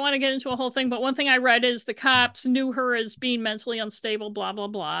episode, so I don't want to get into a whole thing, but one thing I read is the cops knew her as being mentally unstable, blah, blah,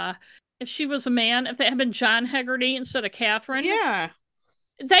 blah. If she was a man, if they had been John Hegarty instead of Catherine,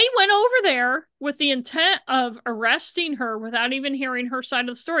 they went over there with the intent of arresting her without even hearing her side of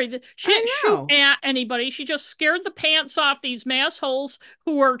the story. She didn't shoot at anybody. She just scared the pants off these massholes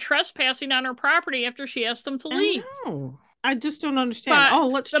who were trespassing on her property after she asked them to leave. I just don't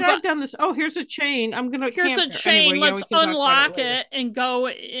understand. Let's drive down this. Oh, here's a chain. Here's a chain. Anyway, let's unlock it and go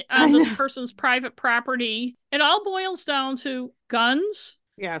on this person's private property. It all boils down to guns.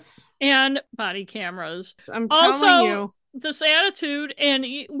 Yes. And body cameras. I'm telling you. This attitude, and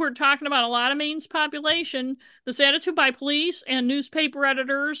we're talking about a lot of Maine's population, this attitude by police and newspaper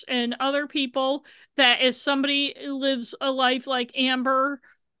editors and other people that if somebody lives a life like Amber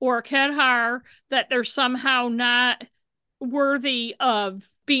or Kadhar, that they're somehow not worthy of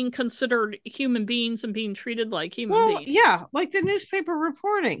being considered human beings and being treated like human beings. Yeah, like the newspaper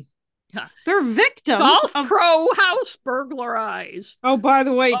reporting. Yeah. They're victims Golf of pro house burglarized. Oh, by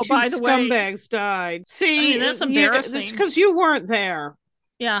the way, Oh, two by the way, scumbags died. See, that's it's embarrassing. because you weren't there.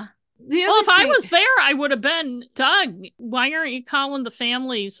 Yeah. The Well, other if I thing, was there, I would have been, Doug, why aren't you calling the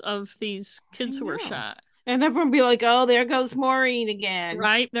families of these kids who were shot? and everyone be like, "Oh, there goes Maureen again."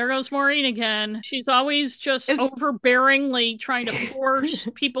 Right. There goes Maureen again. She's always just It's- overbearingly trying to force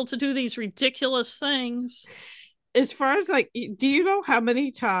people to do these ridiculous things. As far as like, do you know how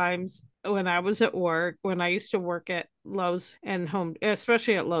many times when I was at work, when I used to work at Lowe's and Home,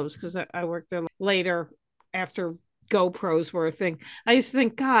 especially at Lowe's, because I worked there later after GoPros were a thing, I used to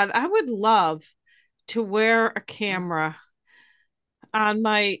think, God, I would love to wear a camera on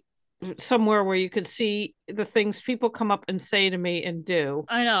my somewhere where you could see the things people come up and say to me and do.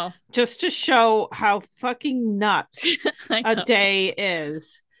 I know. Just to show how fucking nuts I a know. day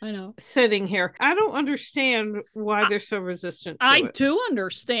is. I know. Sitting here. I don't understand why they're so resistant to I it. do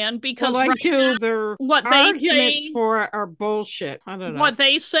understand because well, I right do. now, Their what arguments they say for are bullshit. I don't know. What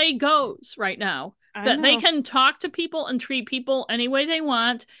they say goes right now. That they can talk to people and treat people any way they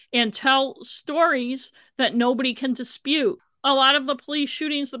want and tell stories that nobody can dispute. A lot of the police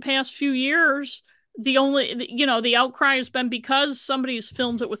shootings the past few years, the outcry has been because somebody's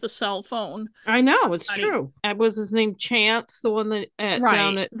filmed it with a cell phone. I know, it's true. Was his name Chance, the one that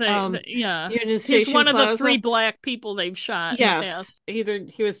down at yeah. Union He's Station one Plaza? of the 3 black people they've shot in the past. Either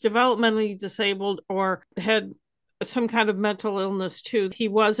he was developmentally disabled or had some kind of mental illness too. He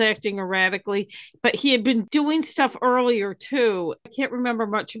was acting erratically, but he had been doing stuff earlier too. I can't remember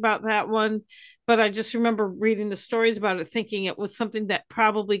much about that one, but I just remember reading the stories about it, thinking it was something that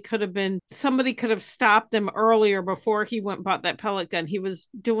probably could have been, somebody could have stopped him earlier before he went and bought that pellet gun. He was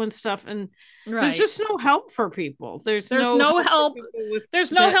doing stuff, and there's just no help for people. There's no help.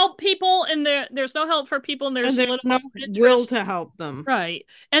 There's no help people, and there's no help for people, and there's no will to help them. Right.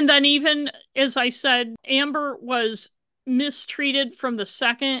 And then even, as I said, Amber was mistreated from the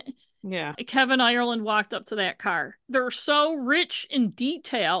second Kevin Ireland walked up to that car. They're so rich in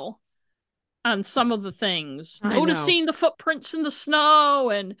detail on some of the things. Noticing the footprints in the snow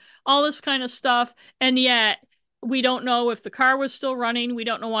and all this kind of stuff. And yet we don't know if the car was still running. We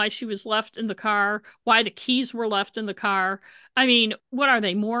don't know why she was left in the car, why the keys were left in the car. I mean, what are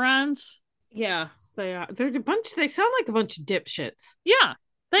they, morons? Yeah, they are. They're they sound like a bunch of dipshits. Yeah.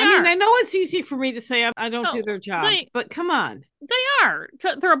 I mean, I know it's easy for me to say I don't do their job, but come on. They are.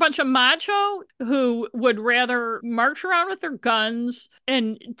 They're a bunch of macho who would rather march around with their guns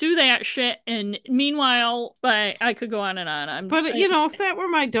and do that shit. And meanwhile, I could go on and on. If that were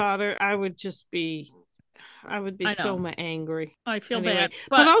my daughter, I would be so angry. I feel bad.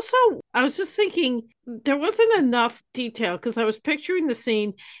 But also, I was just thinking there wasn't enough detail because I was picturing the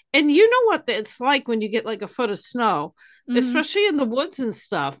scene, and you know what it's like when you get like a foot of snow, especially in the woods and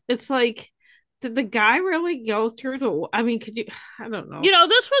stuff. It's like, did the guy really go through I mean, could you? I don't know.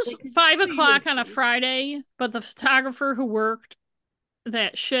 This was 5:00 on a Friday, but the photographer who worked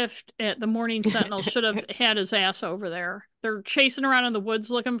that shift at the Morning Sentinel should have had his ass over there. They're chasing around in the woods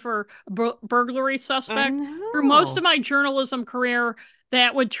looking for a burglary suspect. For most of my journalism career,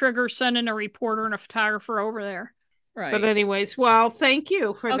 that would trigger sending a reporter and a photographer over there. Right. But anyways, well, thank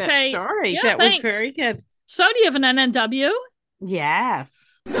you for that story. Yeah, was very good. So do you have an NNW?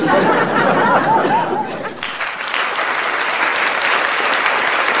 Yes.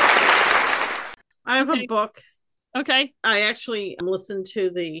 I have a book. Okay. I actually listened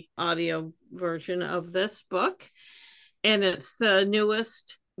to the audio version of this book, and it's the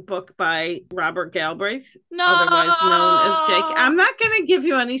newest book by Robert Galbraith, otherwise known as Jake. I'm not going to give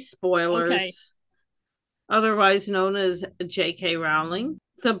you any spoilers. Okay. Otherwise known as J.K. Rowling.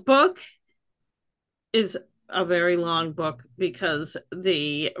 The book is a very long book because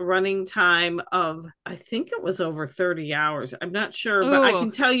the running time of, I think it was over 30 hours. I'm not sure, but I can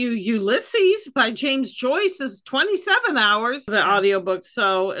tell you Ulysses by James Joyce is 27 hours, the audiobook.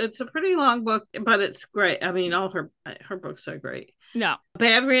 So it's a pretty long book, but it's great. I mean, all her books are great. No.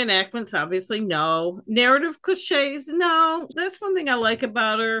 Bad reenactments, obviously, no. Narrative cliches, no. That's one thing I like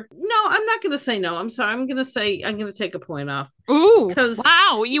about her. No, I'm not going to say no. I'm sorry. I'm going to take a point off. Ooh,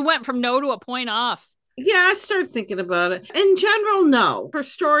 wow. You went from no to a point off. Yeah, I started thinking about it. In general, no. Her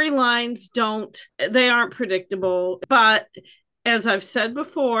storylines they aren't predictable. But as I've said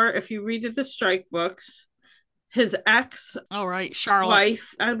before, if you read the strike books, his ex, Charlotte,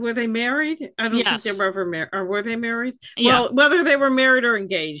 wife, were they married? I don't think they were ever married. Or were they married? Yeah. Well, whether they were married or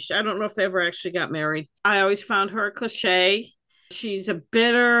engaged, I don't know if they ever actually got married. I always found her a cliche. She's a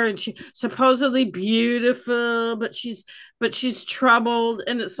bitter and she supposedly beautiful, but she's troubled.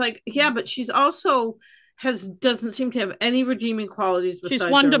 And it's like, yeah, but she's also doesn't seem to have any redeeming qualities besides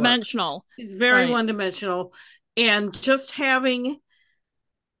she's one-dimensional. She's very right. one-dimensional. And just having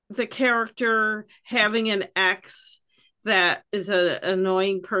the character having an ex that is an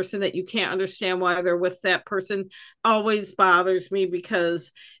annoying person that you can't understand why they're with that person always bothers me,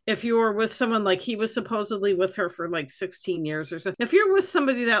 because if you were with someone like he was supposedly with her for like 16 years or so, if you're with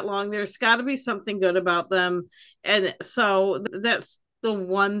somebody that long, there's got to be something good about them. And so that's the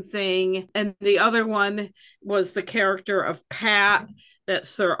one thing. And the other one was the character of Pat,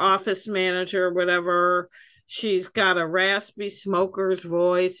 that's their office manager or whatever. She's got a raspy smoker's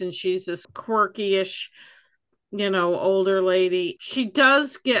voice and she's this quirky-ish, older lady. She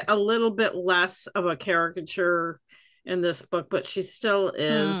does get a little bit less of a caricature in this book, but she still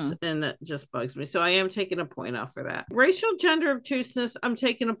is, and it just bugs me. So I am taking a point off for that. Racial gender obtuseness, I'm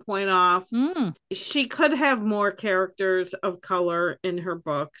taking a point off. She could have more characters of color in her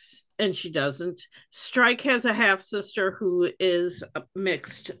books, and she doesn't. Strike has a half-sister who is a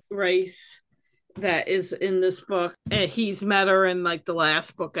mixed race that is in this book, and he's met her in like the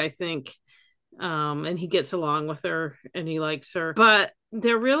last book, I think. And he gets along with her and he likes her, but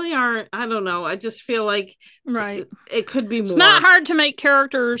there really aren't. I don't know, I just feel like it could be more. It's not hard to make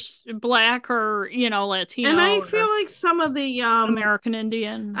characters black or Latino, and I feel like some of the American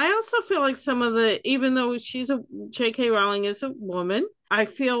Indian. I also feel like some of the, even though J.K. Rowling is a woman, I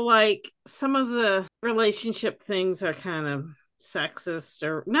feel like some of the relationship things are kind of sexist,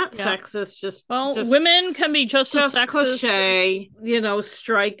 or not sexist, just women can be just as sexist. Cliche,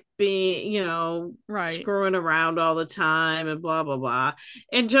 Strike being, screwing around all the time and blah blah blah,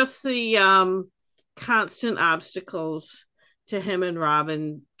 and just the constant obstacles to him and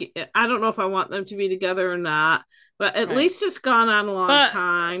Robin. I don't know if I want them to be together or not, but at least it's gone on a long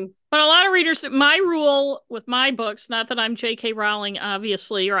time. But a lot of readers, my rule with my books, not that I'm J.K. Rowling,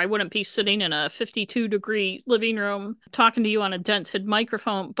 obviously, or I wouldn't be sitting in a 52-degree living room talking to you on a dented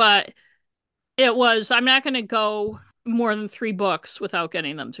microphone, but it was, I'm not going to go more than 3 books without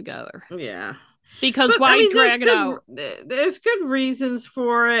getting them together. Yeah. Because why drag it out? There's good reasons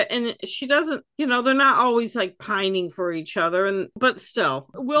for it, and she doesn't, they're not always like pining for each other, but still.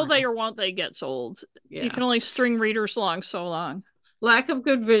 Will they or won't they get sold? Yeah. You can only string readers along so long. Lack of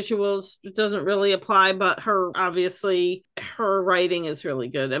good visuals, it doesn't really apply, but her writing is really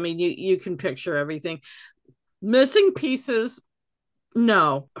good. I mean, you can picture everything. Missing pieces,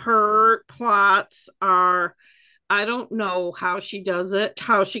 no. Her plots are, I don't know how she does it,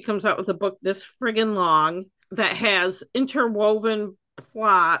 how she comes out with a book this friggin' long that has interwoven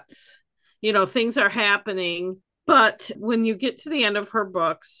plots. Things are happening, but when you get to the end of her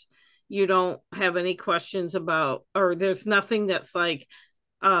books, you don't have any questions about, or there's nothing that's like,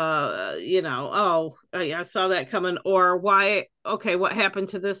 I saw that coming, or why, what happened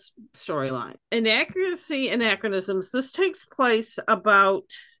to this storyline? Inaccuracy, anachronisms. This takes place about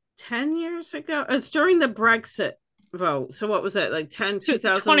 10 years ago. It's during the Brexit vote. So what was that, like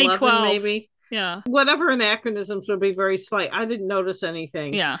 2011 maybe? Yeah. Whatever anachronisms would be very slight. I didn't notice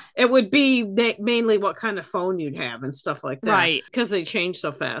anything. Yeah. It would be mainly what kind of phone you'd have and stuff like that. Right. Because they change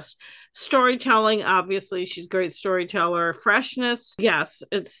so fast. Storytelling, obviously, she's a great storyteller. Freshness, yes,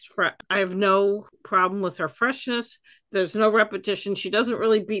 I have no problem with her freshness. There's no repetition. She doesn't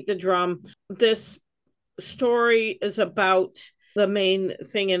really beat the drum. This story is about, the main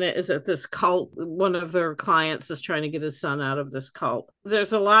thing in it is that this cult, one of their clients is trying to get his son out of this cult.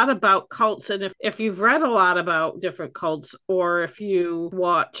 There's a lot about cults, and if you've read a lot about different cults, or if you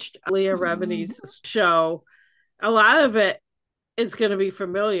watched Leah Remini's show, a lot of it is going to be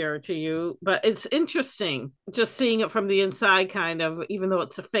familiar to you, but it's interesting just seeing it from the inside, kind of, even though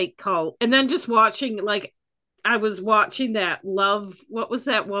it's a fake cult. And then just watching, like, I was watching that what was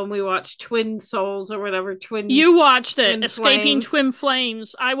that one we watched? Twin Souls or whatever. You watched it, Escaping Twin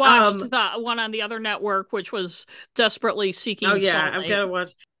Flames. I watched the one on the other network, which was Desperately Seeking Soulmate. I've got to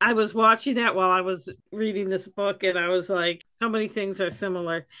watch. I was watching that while I was reading this book, and I was like, so many things are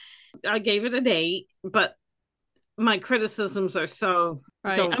similar. I gave it an 8, but my criticisms are so...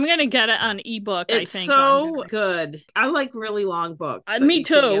 Right. I'm going to get it on ebook, I think. It's so good. I like really long books. Me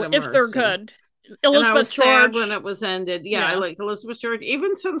too, if they're good. Elizabeth George, when it was ended. Yeah, I like Elizabeth George.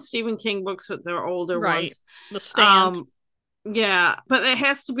 Even some Stephen King books with their older ones. The Stand. Yeah, but it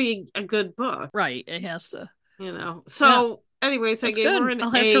has to be a good book. Right, it has to. So, anyways, I gave her an 8.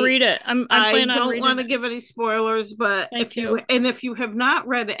 I'll have to read it. I don't want to give any spoilers, but if you have not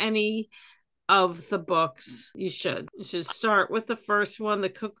read any of the books, you should start with the first one, The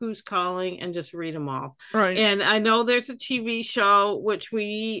Cuckoo's Calling, and just read them all. Right. And I know there's a TV show which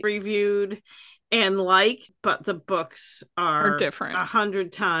we reviewed and liked, but the books are different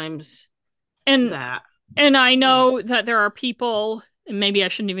 100 times and that. And I know that there are people, and maybe I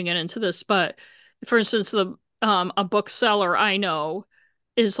shouldn't even get into this, but for instance, the a bookseller I know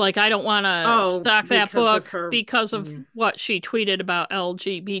is like, I don't want to Oh, stock that because of book her, because of what she tweeted about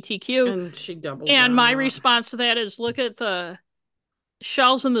LGBTQ. and she doubled And down my on it. response to that is, look at the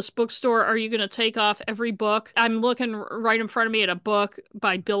shelves in this bookstore. Are you going to take off every book? I'm looking right in front of me at a book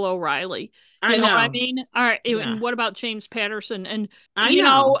by Bill O'Reilly. I You know what I know. mean? All right. Yeah, And what about James Patterson? And, I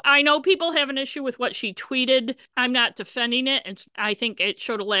know. I know people have an issue with what she tweeted. I'm not defending it. I think it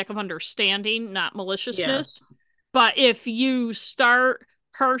showed a lack of understanding, not maliciousness. Yes. But if you start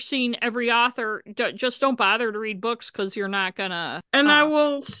parsing every author, just don't bother to read books because you're not gonna. And I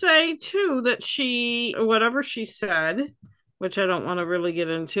will say too that whatever she said, which I don't want to really get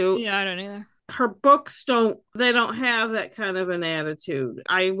into, Yeah, I don't either. her books don't have that kind of an attitude.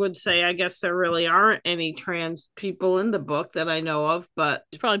 I would say, I guess there really aren't any trans people in the book that I know of, but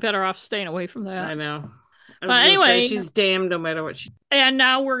It's probably better off staying away from that. I know. I was But gonna say anyway, she's damned no matter what she. and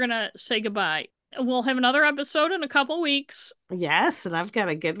now we're gonna say goodbye. We'll have another episode in a couple weeks. Yes, and I've got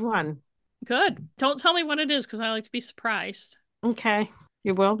a good one. Good. Don't tell me what it is because I like to be surprised. Okay,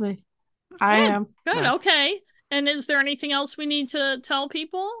 you will be. I am. Good. Yeah. Okay. And is there anything else we need to tell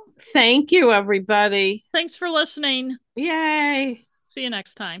people? Thank you, everybody. Thanks for listening. Yay. See you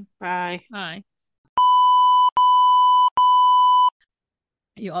next time. Bye. Bye.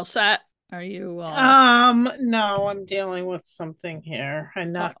 You all set? Are you No, I'm dealing with something here. I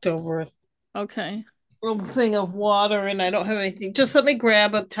knocked over okay? a little thing of water and I don't have anything. Just let me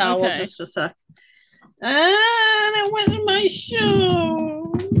grab a towel Okay. just a sec. And I went in my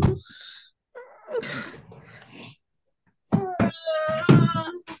shoes.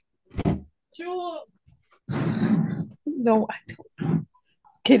 Jewel. No, I don't.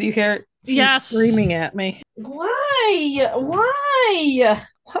 Can you hear it? She's Yes. screaming at me. Why? Why?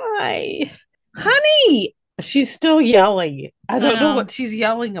 Why? Honey, she's still yelling. I don't know what she's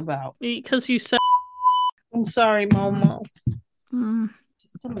yelling about. Because you said. I'm sorry, Momo. Mm.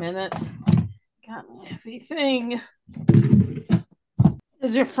 Just a minute. Got everything.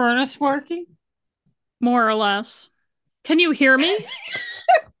 Is your furnace working? More or less. Can you hear me?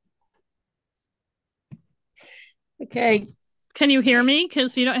 Okay. Can you hear me?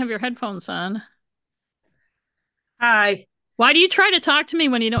 Because you don't have your headphones on. Hi. Why do you try to talk to me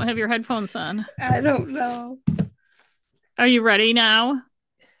when you don't have your headphones on? I don't know. Are you ready now?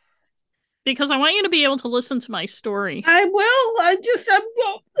 Because I want you to be able to listen to my story. I will.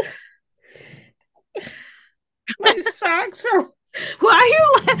 My socks are.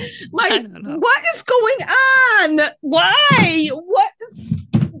 Why are you? What is going on? Why? What is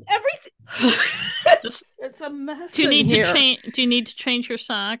everything? It's a mess. Do you need to change? Do you need to change your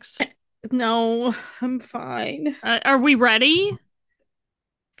socks? No, I'm fine. Are we ready?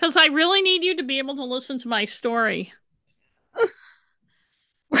 Because I really need you to be able to listen to my story.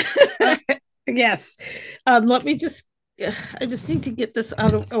 Yes. Let me just. I just need to get this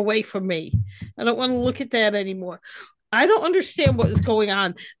away from me. I don't want to look at that anymore. I don't understand what is going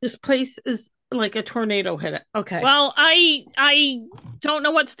on. This place is like a tornado hit it. Okay. Well, I don't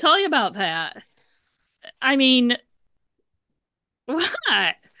know what to tell you about that. I mean, what?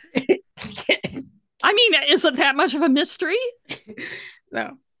 I mean, is it that much of a mystery?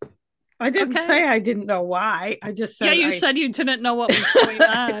 No. I didn't say I didn't know why. I just said you said you didn't know what was going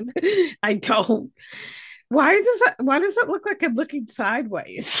on. I don't. Why does it look like I'm looking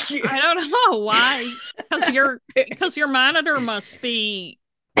sideways? I don't know why. Because your monitor must be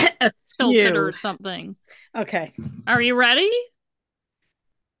tilted or something. Okay. Are you ready?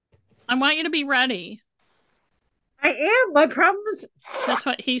 I want you to be ready. I am. My problem is that's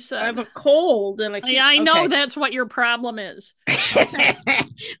what he said. I have a cold and I know that's what your problem is. Okay.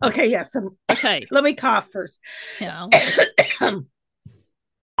 Okay, yes. Okay. Let me cough first. Yeah.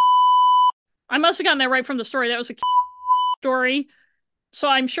 I must have gotten that right from the story. That was a story. So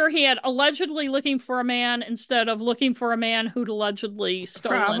I'm sure he had allegedly looking for a man instead of looking for a man who'd allegedly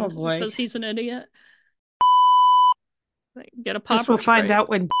stolen. Probably. Because he's an idiot. Get a popper. We'll find out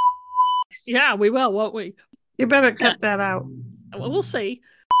when. Yeah, we will, won't we? You better cut that out. Well, we'll see.